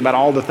thinking about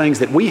all the things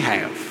that we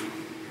have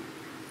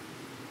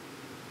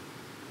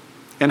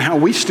and how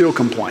we still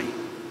complain.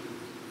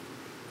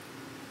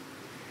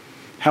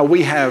 How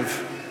we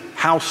have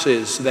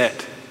houses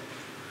that,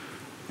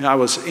 I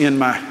was in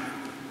my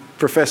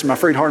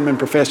Freed Hardeman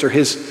professor,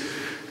 his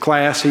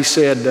class, he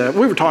said,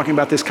 we were talking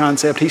about this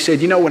concept. He said,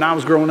 you know, when I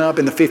was growing up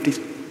in the 50s,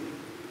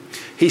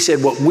 he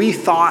said what we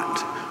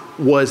thought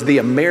was the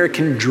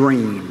American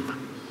dream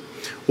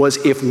was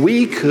if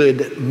we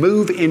could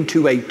move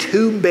into a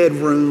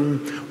 2-bedroom,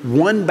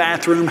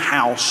 1-bathroom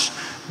house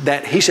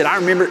that, he said, I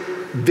remember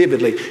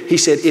vividly. He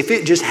said, if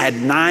it just had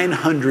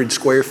 900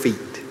 square feet,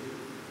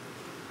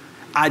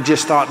 I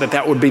just thought that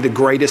that would be the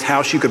greatest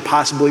house you could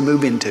possibly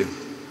move into.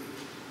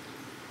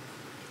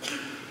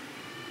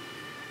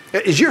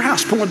 Is your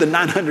house more than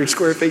 900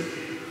 square feet?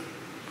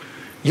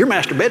 Your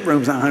master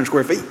bedroom's 900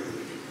 square feet.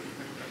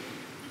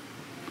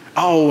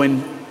 Oh,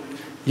 and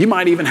you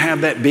might even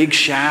have that big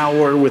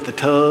shower with the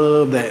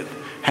tub that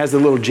has the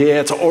little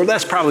jets, or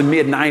that's probably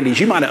mid-90s.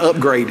 You might have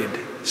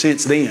upgraded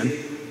since then.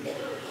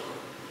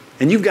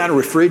 And you've got a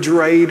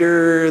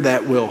refrigerator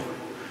that will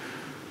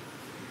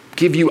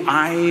give you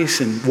ice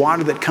and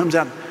water that comes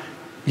out.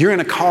 You're in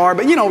a car,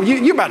 but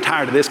you're about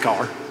tired of this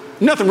car.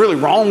 Nothing really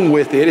wrong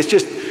with it.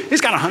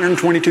 It's got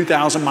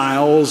 122,000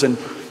 miles, and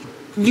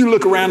you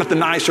look around at the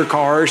nicer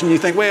cars and you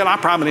think, well, I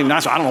probably need a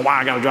nicer. I don't know why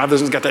I got to drive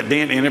this. It's got that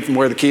dent in it from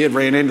where the kid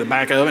ran into the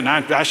back of it, and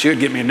I should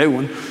get me a new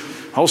one.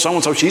 Oh,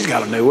 so-and-so, she's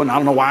got a new one. I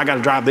don't know why I got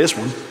to drive this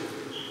one.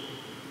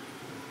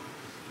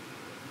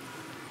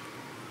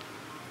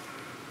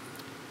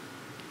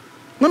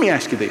 Let me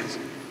ask you this.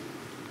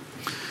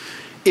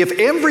 If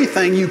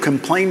everything you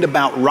complained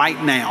about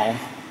right now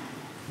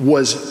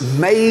was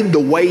made the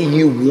way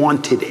you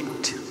wanted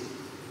it,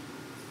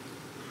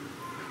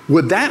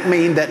 would that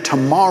mean that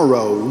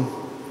tomorrow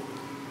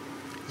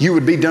you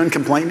would be done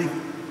complaining?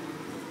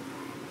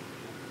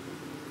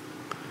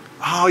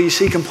 Oh, you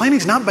see, complaining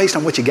is not based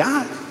on what you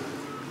got.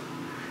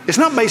 It's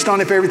not based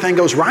on if everything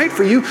goes right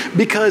for you,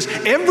 because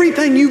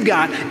everything you've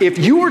got, if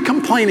you were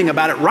complaining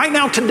about it right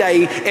now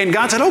today, and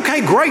God said,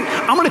 okay, great,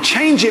 I'm going to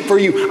change it for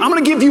you. I'm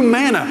going to give you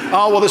manna.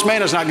 Oh, well, this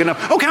manna's not good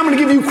enough. Okay, I'm going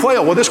to give you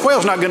quail. Well, this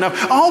quail's not good enough.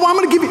 Oh, well, I'm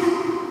going to give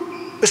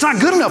you... It's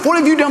not good enough. What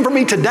have you done for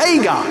me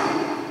today, God?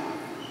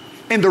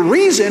 And the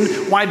reason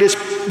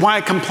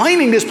why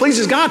complaining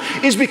displeases God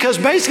is because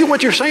basically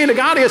what you're saying to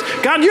God is,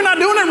 God, you're not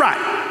doing it right.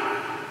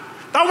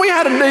 Thought we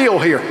had a deal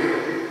here.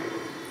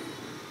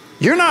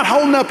 You're not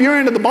holding up your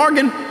end of the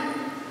bargain.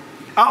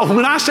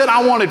 When I said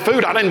I wanted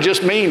food, I didn't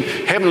just mean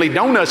heavenly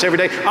donuts every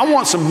day. I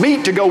want some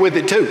meat to go with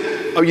it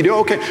too. Oh, you do?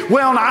 Okay.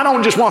 Well, I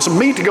don't just want some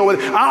meat to go with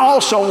it. I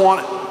also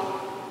want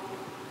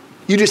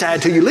it. You just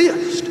add to your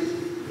list.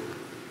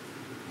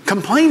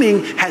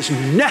 Complaining has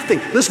nothing,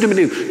 listen to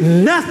me,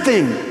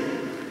 nothing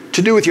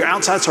to do with your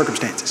outside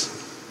circumstances.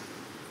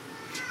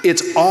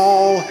 It's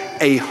all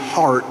a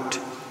heart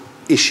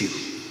issue.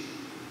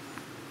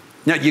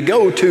 Now, you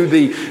go to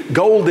the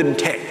golden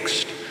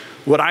text,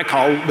 what I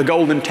call the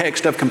golden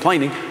text of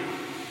complaining.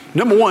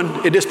 Number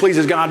one, it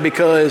displeases God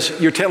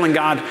because you're telling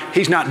God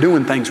He's not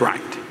doing things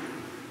right.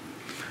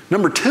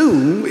 Number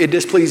two, it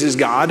displeases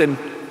God, and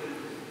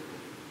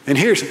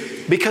here's,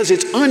 because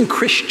it's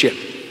unchristian.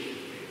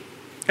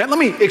 Now, let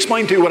me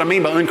explain to you what I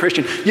mean by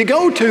unchristian. You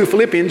go to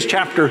Philippians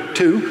chapter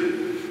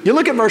 2, you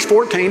look at verse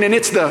 14, and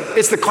it's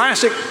the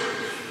classic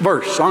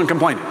verse on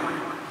complaining.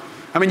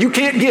 I mean, you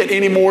can't get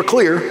any more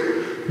clear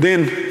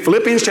than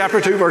Philippians chapter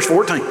 2, verse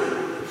 14.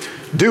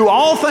 Do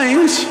all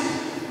things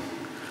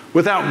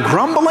without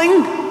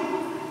grumbling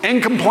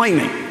and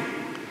complaining.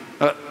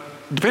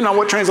 Depending on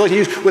what translation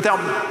you use, without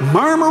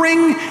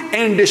murmuring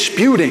and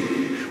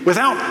disputing,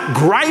 without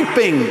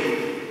griping.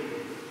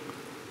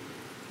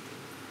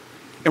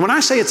 And when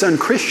I say it's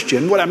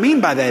unchristian, what I mean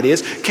by that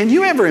is, can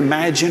you ever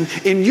imagine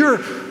in your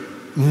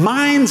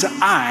mind's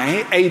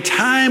eye a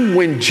time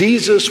when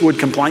Jesus would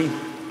complain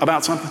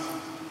about something?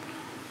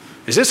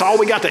 Is this all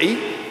we got to eat?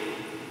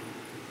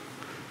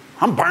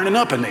 I'm burning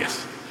up in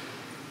this.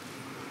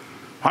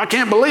 I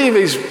can't believe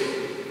these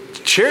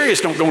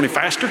chariots don't go any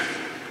faster.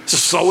 It's the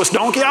slowest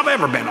donkey I've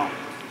ever been on.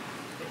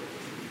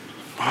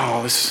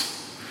 Oh, this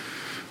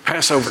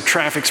Passover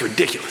traffic's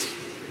ridiculous.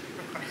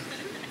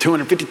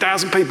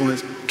 250,000 people in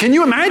this. Can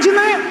you imagine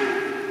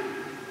that?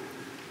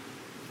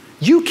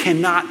 You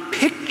cannot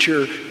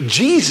picture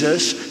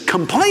Jesus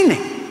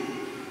complaining,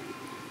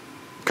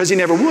 because He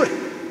never would.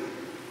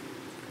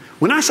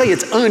 When I say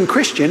it's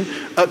unchristian,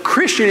 a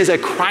Christian is a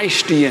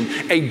Christian,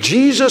 a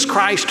Jesus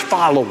Christ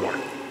follower.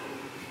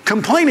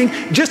 Complaining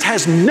just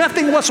has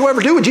nothing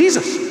whatsoever to do with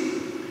Jesus.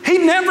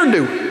 He'd never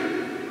do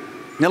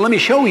it. Now let me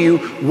show you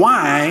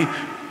why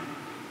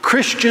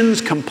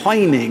Christians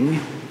complaining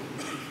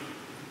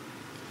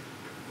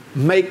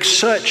make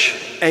such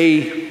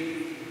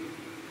a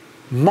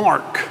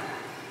mark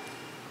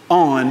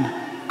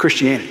on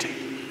Christianity.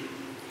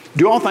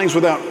 Do all things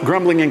without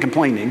grumbling and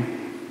complaining.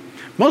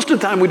 Most of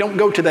the time we don't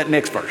go to that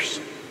next verse.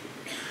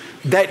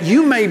 That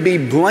you may be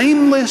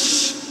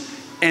blameless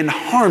and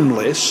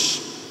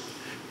harmless,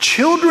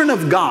 children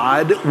of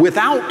God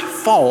without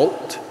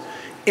fault,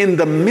 in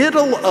the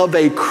middle of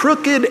a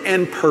crooked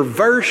and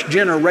perverse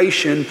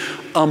generation,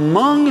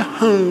 among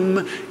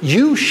whom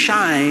you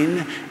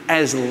shine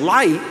as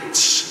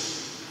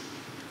lights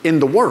in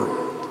the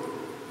world.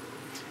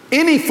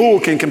 Any fool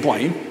can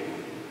complain,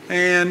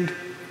 and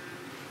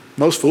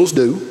most fools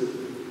do.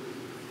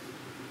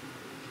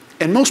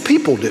 And most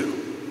people do.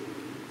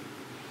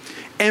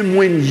 And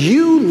when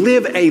you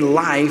live a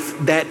life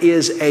that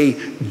is a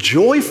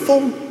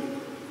joyful,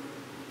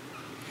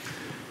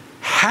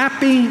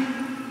 happy,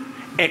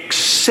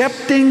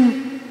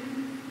 accepting,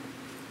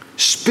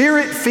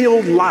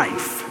 Spirit-filled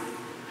life,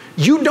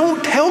 you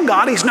don't tell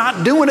God He's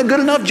not doing a good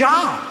enough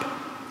job.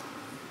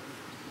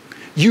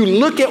 You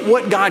look at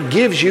what God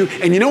gives you,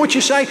 and you know what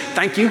you say?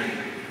 Thank you.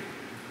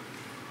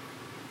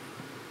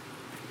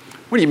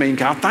 What do you mean,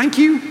 Kyle? Thank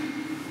you?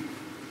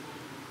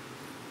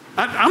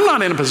 I'm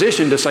not in a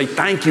position to say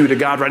thank you to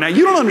God right now.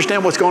 You don't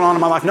understand what's going on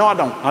in my life. No, I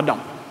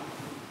don't.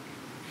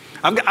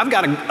 I've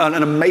got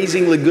an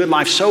amazingly good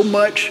life, so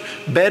much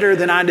better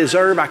than I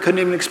deserve, I couldn't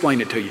even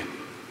explain it to you.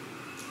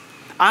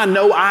 I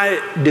know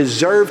I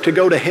deserve to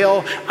go to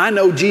hell. I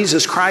know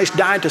Jesus Christ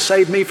died to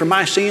save me from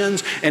my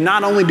sins. And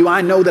not only do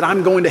I know that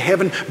I'm going to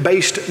heaven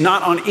based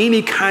not on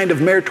any kind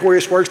of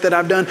meritorious works that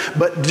I've done,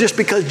 but just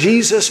because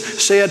Jesus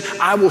said,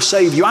 I will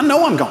save you. I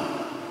know I'm going.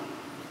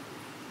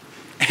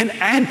 And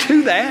add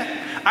to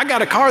that, I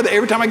got a car that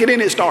every time I get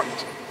in, it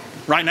starts.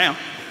 Right now.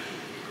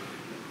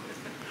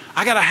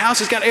 I got a house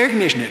that's got air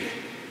conditioning in it.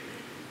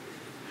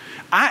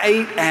 I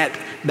ate at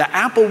the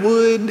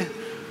Applewood,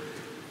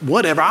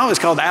 whatever. I always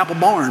call it the Apple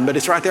Barn, but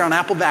it's right there on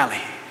Apple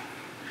Valley.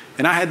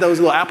 And I had those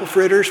little apple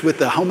fritters with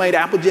the homemade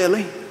apple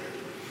jelly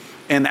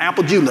and the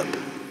apple julep.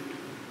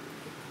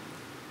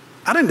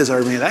 I didn't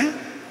deserve any of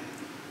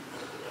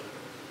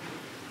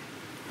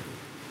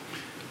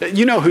that.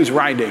 You know who's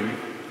writing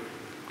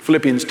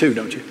Philippians 2,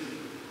 don't you?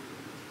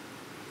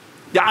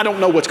 Yeah, I don't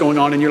know what's going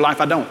on in your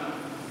life. I don't.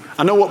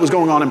 I know what was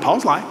going on in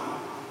Paul's life.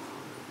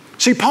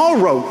 See, Paul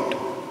wrote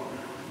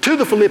to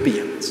the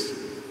Philippians,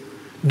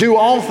 do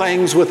all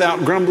things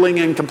without grumbling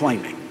and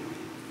complaining.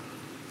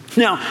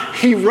 Now,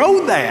 he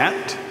wrote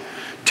that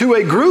to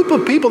a group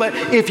of people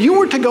that if you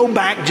were to go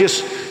back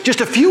just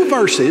a few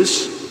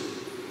verses,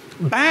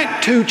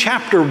 back to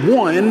chapter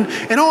 1,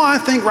 and I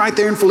think right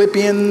there in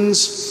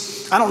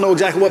Philippians, I don't know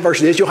exactly what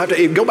verse it is. You'll have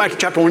to go back to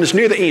chapter 1. It's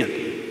near the end.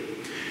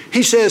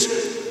 He says,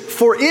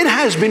 for it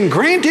has been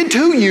granted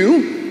to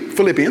you,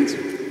 Philippians,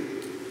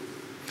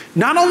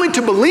 not only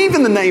to believe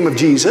in the name of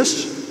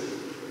Jesus,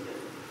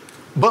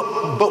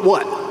 but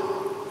what?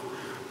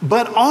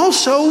 But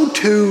also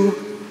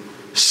to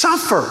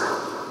suffer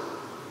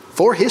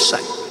for His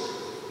sake.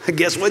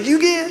 Guess what you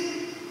get?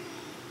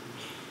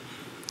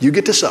 You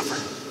get to suffer.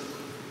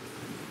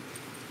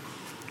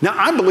 Now,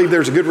 I believe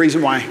there's a good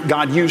reason why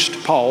God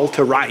used Paul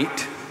to write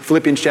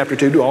Philippians chapter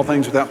 2, do all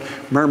things without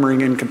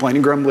murmuring and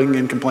complaining, grumbling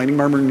and complaining,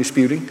 murmuring and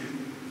disputing.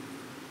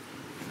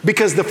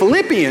 Because the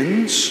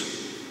Philippians,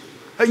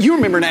 you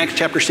remember in Acts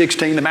chapter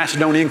 16, the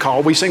Macedonian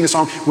call. We sing the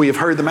song, we have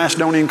heard the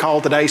Macedonian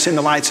call today, send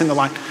the light, send the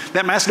light.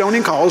 That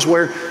Macedonian call is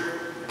where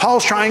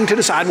Paul's trying to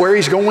decide where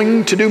he's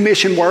going to do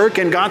mission work,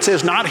 and God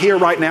says, not here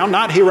right now,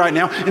 not here right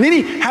now. And then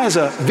he has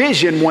a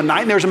vision one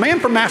night, and there's a man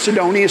from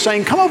Macedonia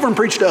saying, come over and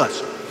preach to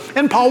us.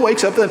 And Paul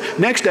wakes up the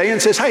next day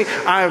and says, hey,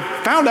 I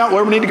found out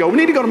where we need to go. We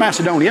need to go to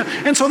Macedonia.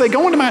 And so they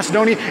go into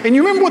Macedonia, and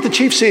you remember what the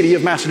chief city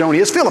of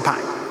Macedonia is? Philippi.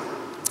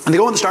 And they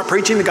go and start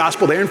preaching the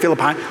gospel there in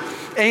Philippi.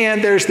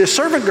 And there's this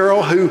servant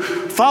girl who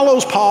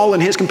follows Paul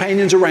and his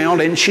companions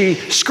around, and she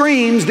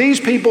screams, these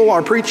people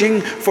are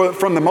preaching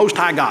from the Most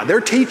High God.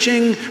 They're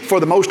teaching for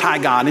the Most High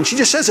God. And she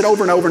just says it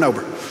over and over and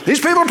over. These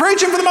people are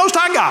preaching for the Most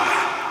High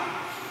God.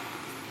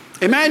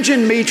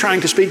 Imagine me trying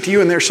to speak to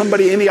you, and there's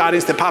somebody in the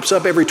audience that pops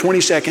up every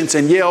 20 seconds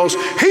and yells,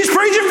 he's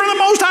preaching for the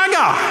Most High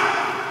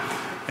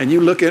God. And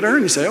you look at her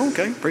and you say,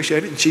 okay,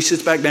 appreciate it. And she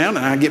sits back down,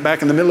 and I get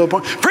back in the middle of the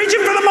point,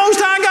 preaching for the Most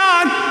High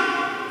God.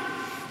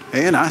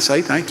 And I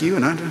say thank you.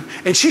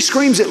 And she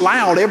screams it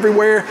loud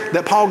everywhere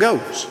that Paul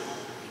goes.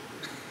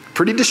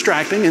 Pretty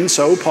distracting. And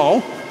so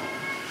Paul,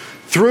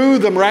 through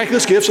the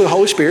miraculous gifts of the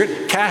Holy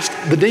Spirit,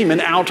 cast the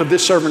demon out of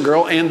this servant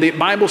girl. And the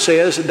Bible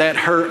says that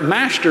her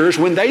masters,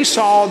 when they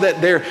saw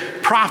that their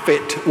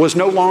prophet was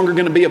no longer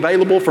going to be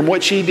available from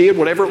what she did,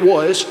 whatever it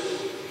was,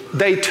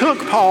 they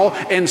took Paul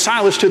and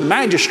Silas to the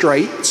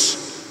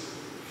magistrates.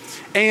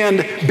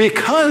 And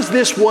because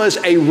this was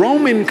a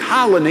Roman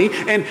colony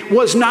and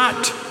was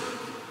not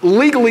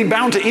legally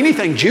bound to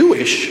anything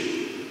Jewish,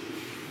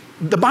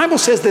 the Bible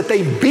says that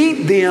they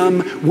beat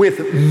them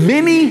with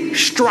many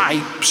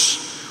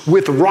stripes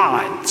with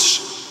rods.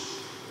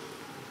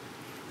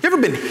 You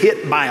ever been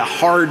hit by a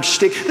hard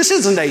stick? This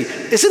isn't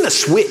a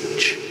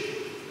switch.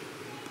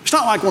 It's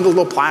not like one of those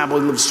little pliable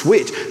little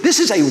switch. This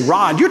is a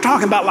rod. You're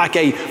talking about like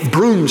a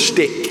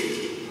broomstick.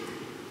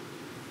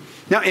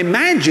 Now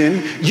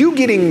imagine you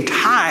getting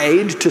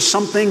tied to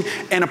something,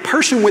 and a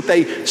person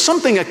with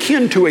something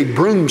akin to a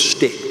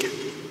broomstick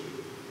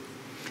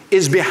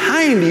is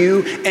behind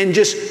you and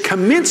just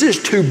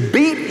commences to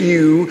beat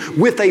you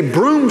with a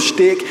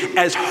broomstick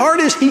as hard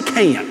as he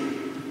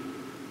can.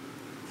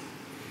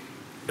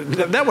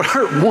 That would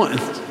hurt once.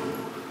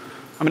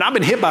 I mean, I've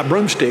been hit by a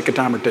broomstick a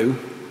time or two.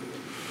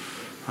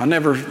 I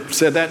never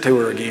said that to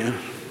her again.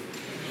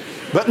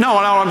 But no,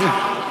 I'm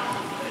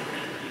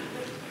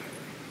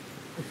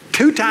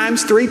 2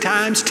 times, 3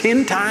 times,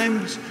 10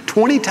 times,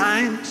 20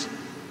 times.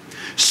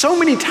 So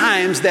many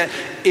times that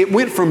it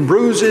went from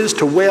bruises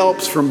to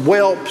whelps, from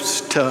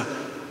whelps to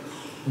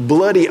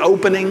bloody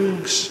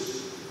openings.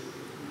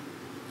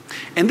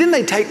 And then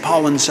they take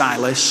Paul and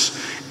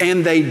Silas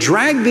and they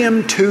drag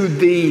them to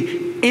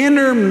the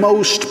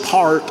innermost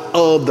part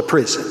of the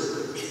prison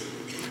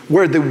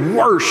where the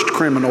worst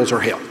criminals are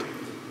held.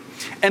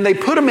 And they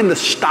put them in the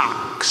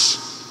stocks.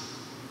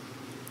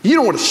 You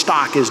know what a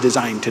stock is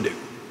designed to do.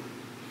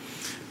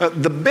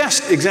 The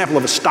best example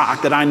of a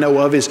stock that I know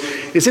of is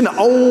in the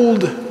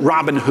old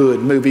Robin Hood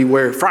movie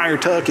where Friar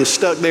Tuck is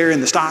stuck there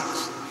in the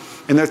stocks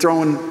and they're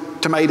throwing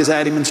tomatoes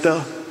at him and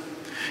stuff.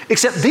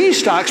 Except these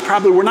stocks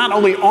probably were not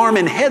only arm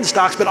and head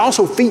stocks but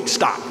also feet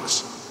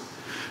stocks.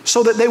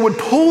 So that they would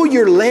pull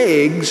your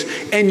legs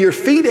and your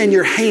feet and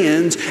your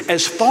hands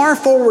as far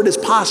forward as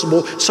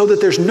possible so that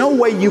there's no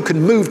way you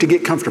can move to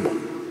get comfortable.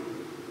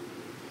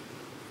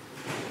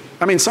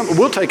 I mean,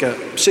 we'll take a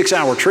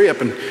 6-hour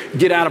trip and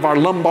get out of our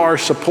lumbar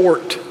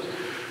support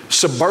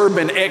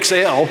Suburban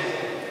XL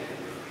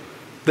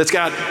that's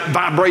got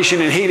vibration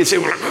and heat and say,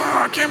 well,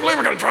 I can't believe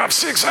I got to drive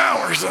 6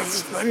 hours.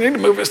 I need to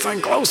move this thing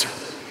closer.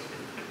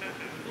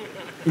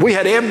 We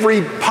had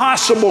every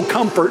possible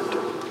comfort.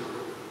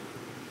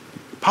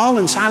 Paul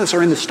and Silas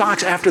are in the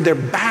stocks after their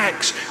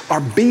backs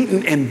are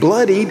beaten and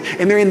bloodied,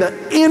 and they're in the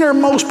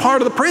innermost part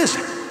of the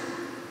prison.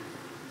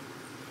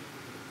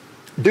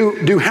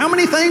 Do how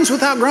many things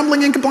without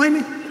grumbling and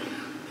complaining?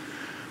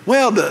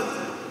 Well,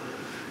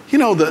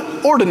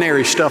 the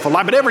ordinary stuff a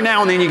lot, but every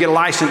now and then you get a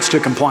license to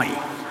complain.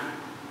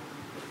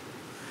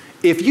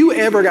 If you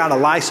ever got a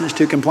license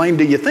to complain,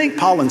 do you think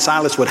Paul and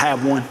Silas would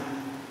have one?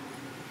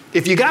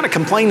 If you got a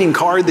complaining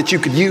card that you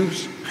could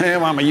use,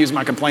 well, I'm going to use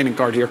my complaining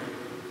card here.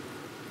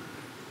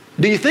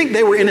 Do you think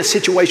they were in a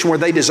situation where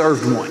they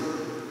deserved one?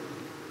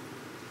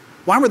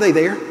 Why were they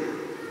there?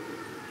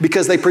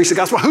 Because they preached the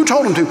gospel. Who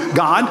told them to?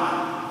 God.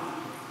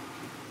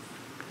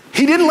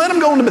 He didn't let them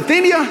go into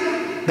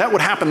Bithynia. That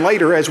would happen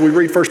later as we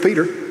read 1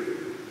 Peter.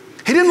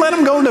 He didn't let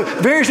them go into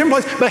various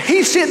different places, but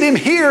he sent them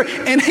here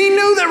and he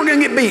knew they were going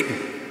to get beaten.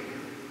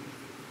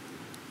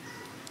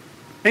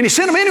 And he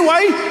sent them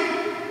anyway.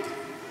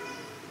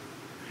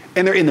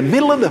 And they're in the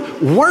middle of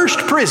the worst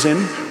prison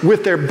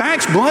with their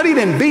backs bloodied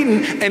and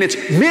beaten, and it's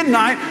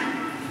midnight.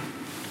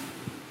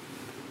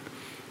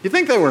 You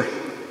think they were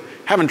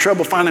having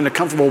trouble finding a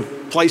comfortable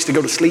place to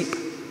go to sleep?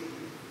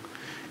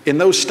 In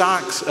those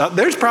stocks,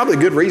 there's probably a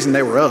good reason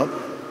they were up.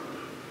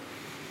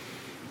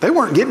 They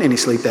weren't getting any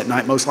sleep that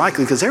night, most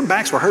likely, because their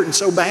backs were hurting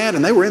so bad,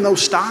 and they were in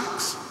those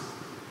stocks.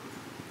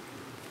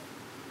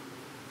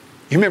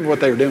 You remember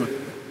what they were doing?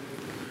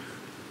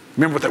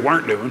 Remember what they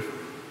weren't doing?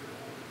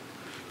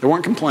 They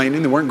weren't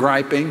complaining. They weren't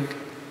griping.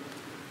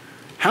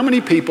 How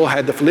many people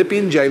had the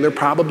Philippian jailer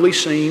probably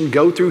seen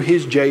go through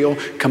his jail,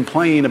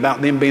 complain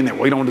about them being there?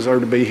 We don't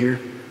deserve to be here.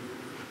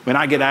 When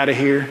I get out of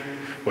here,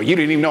 well, you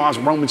didn't even know I was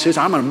a Roman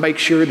citizen. I'm going to make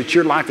sure that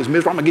your life is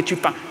miserable. I'm going to get you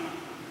fine.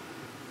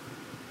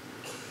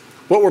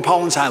 What were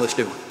Paul and Silas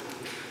doing?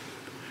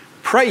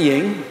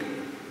 Praying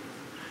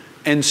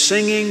and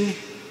singing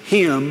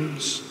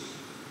hymns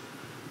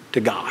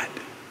to God.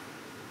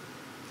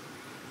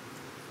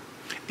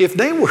 If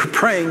they were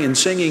praying and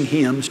singing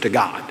hymns to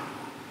God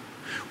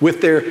with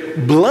their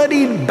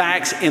bloodied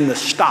backs in the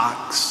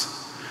stocks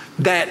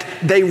that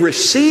they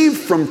received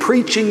from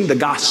preaching the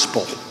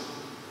gospel,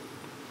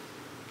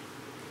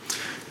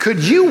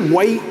 could you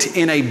wait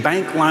in a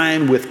bank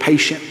line with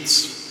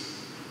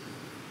patience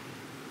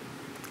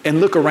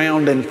and look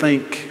around and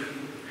think,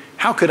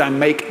 how could I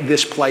make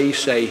this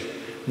place a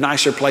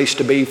nicer place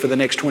to be for the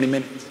next 20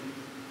 minutes?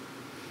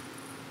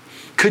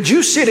 Could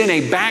you sit in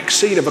a back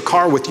seat of a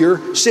car with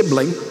your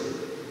sibling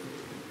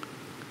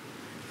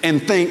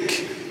and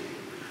think,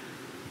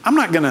 I'm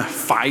not going to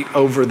fight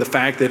over the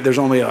fact that there's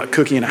only a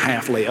cookie and a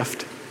half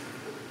left,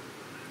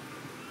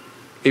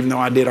 even though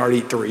I did already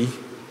eat 3.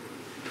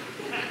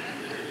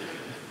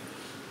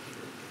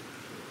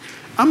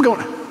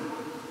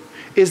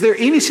 Is there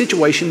any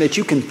situation that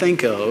you can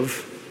think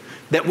of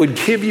that would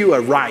give you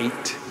a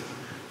right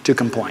to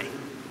complain?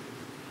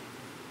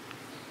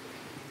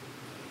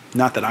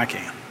 Not that I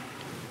can.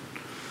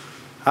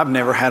 I've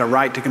never had a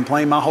right to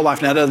complain my whole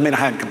life. Now, that doesn't mean I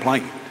haven't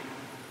complained,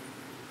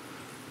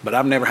 but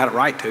I've never had a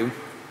right to.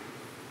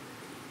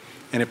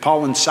 And if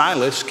Paul and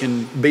Silas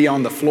can be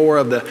on the floor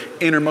of the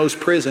innermost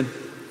prison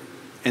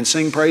and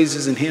sing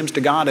praises and hymns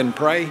to God and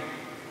pray,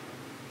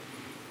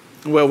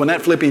 well, when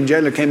that Philippian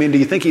jailer came in, do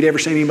you think he'd ever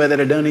seen anybody that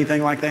had done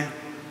anything like that?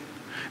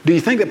 Do you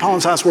think that Paul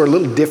and Silas were a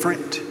little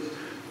different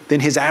than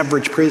his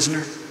average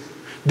prisoner?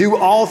 Do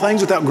all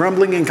things without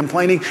grumbling and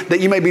complaining,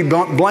 that you may be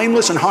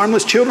blameless and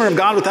harmless, children of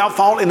God without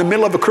fault in the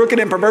middle of a crooked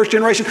and perverse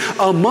generation,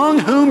 among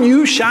whom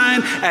you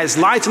shine as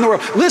lights in the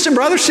world. Listen,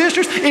 brothers,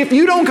 sisters, if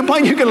you don't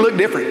complain, you're going to look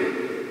different.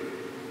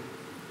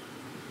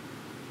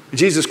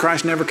 Jesus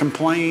Christ never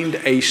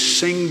complained a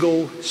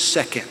single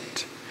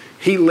second.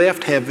 He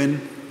left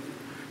heaven,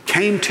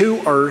 came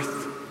to earth,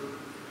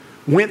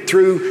 went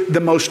through the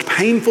most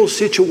painful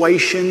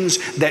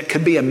situations that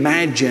could be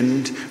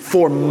imagined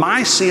for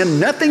my sin,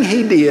 nothing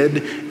he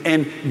did,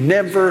 and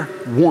never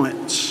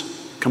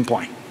once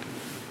complained.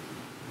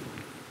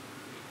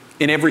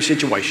 In every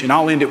situation.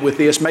 I'll end it with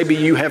this. Maybe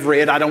you have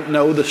read, I don't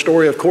know, the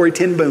story of Corrie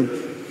ten Boom.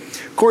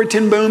 Corrie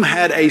ten Boom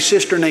had a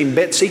sister named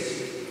Betsy.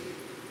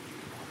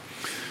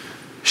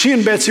 She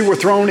and Betsy were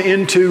thrown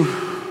into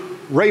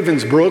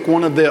Ravensbrück,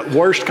 one of the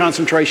worst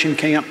concentration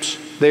camps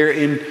there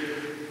in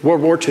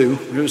World War II.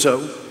 It was a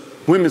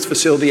women's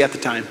facility at the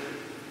time.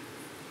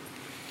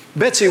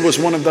 Betsy was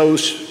one of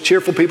those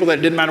cheerful people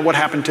that didn't matter what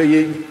happened to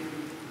you,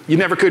 you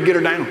never could get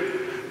her down.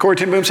 Corrie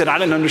ten Boom said, I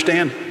didn't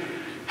understand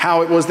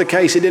how it was the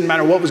case. It didn't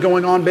matter what was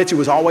going on. Betsy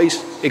was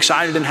always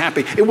excited and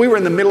happy. And we were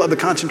in the middle of the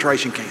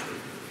concentration camp.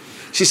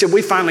 She said,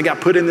 we finally got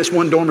put in this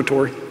one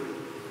dormitory,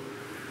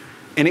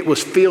 and it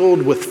was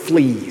filled with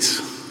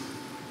fleas.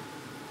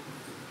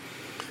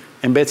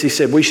 And Betsy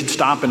said, we should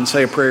stop and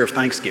say a prayer of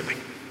thanksgiving.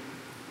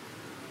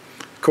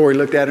 Corrie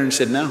looked at her and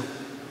said, no.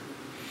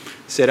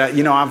 Said,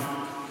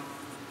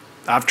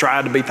 I've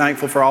tried to be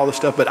thankful for all this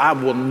stuff, but I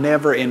will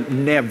never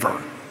and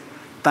never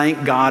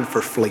thank God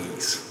for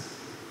fleas.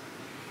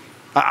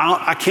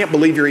 I can't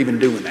believe you're even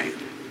doing that.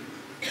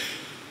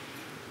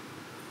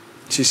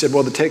 She said,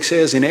 well, the text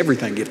says, in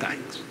everything give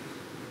thanks.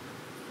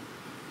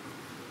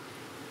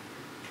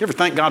 You ever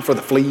thank God for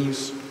the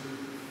fleas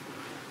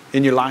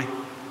in your life?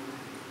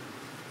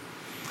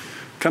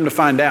 Come to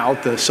find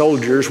out, the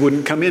soldiers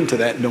wouldn't come into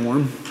that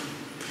dorm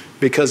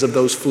because of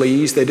those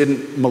fleas. They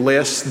didn't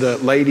molest the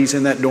ladies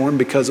in that dorm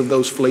because of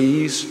those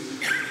fleas.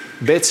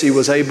 Betsy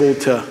was able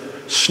to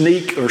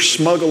sneak or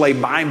smuggle a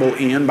Bible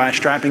in by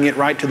strapping it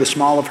right to the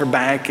small of her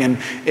back, and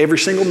every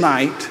single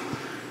night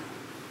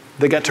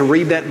they got to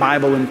read that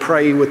Bible and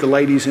pray with the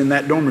ladies in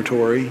that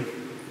dormitory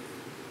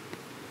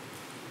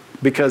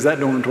because that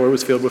dormitory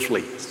was filled with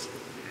fleas.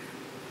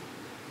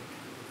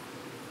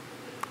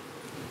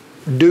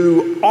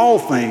 Do all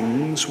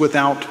things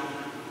without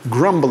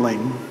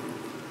grumbling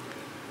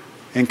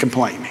and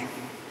complaining,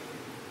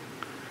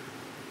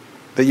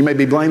 that you may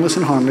be blameless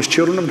and harmless,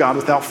 children of God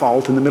without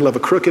fault, in the middle of a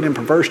crooked and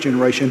perverse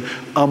generation,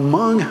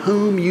 among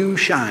whom you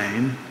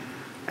shine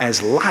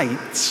as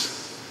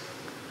lights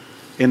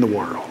in the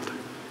world.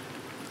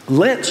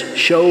 Let's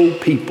show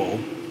people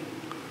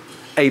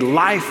a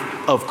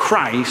life of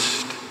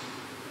Christ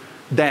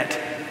that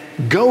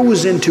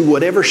goes into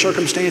whatever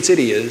circumstance it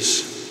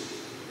is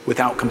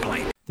without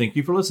complaining. Thank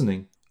you for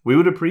listening. We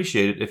would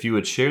appreciate it if you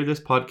would share this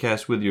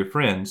podcast with your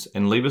friends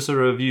and leave us a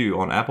review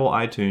on Apple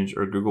iTunes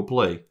or Google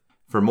Play.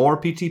 For more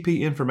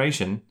PTP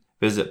information,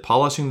 visit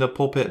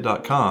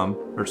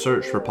polishingthepulpit.com or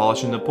search for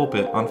Polishing the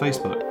Pulpit on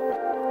Facebook.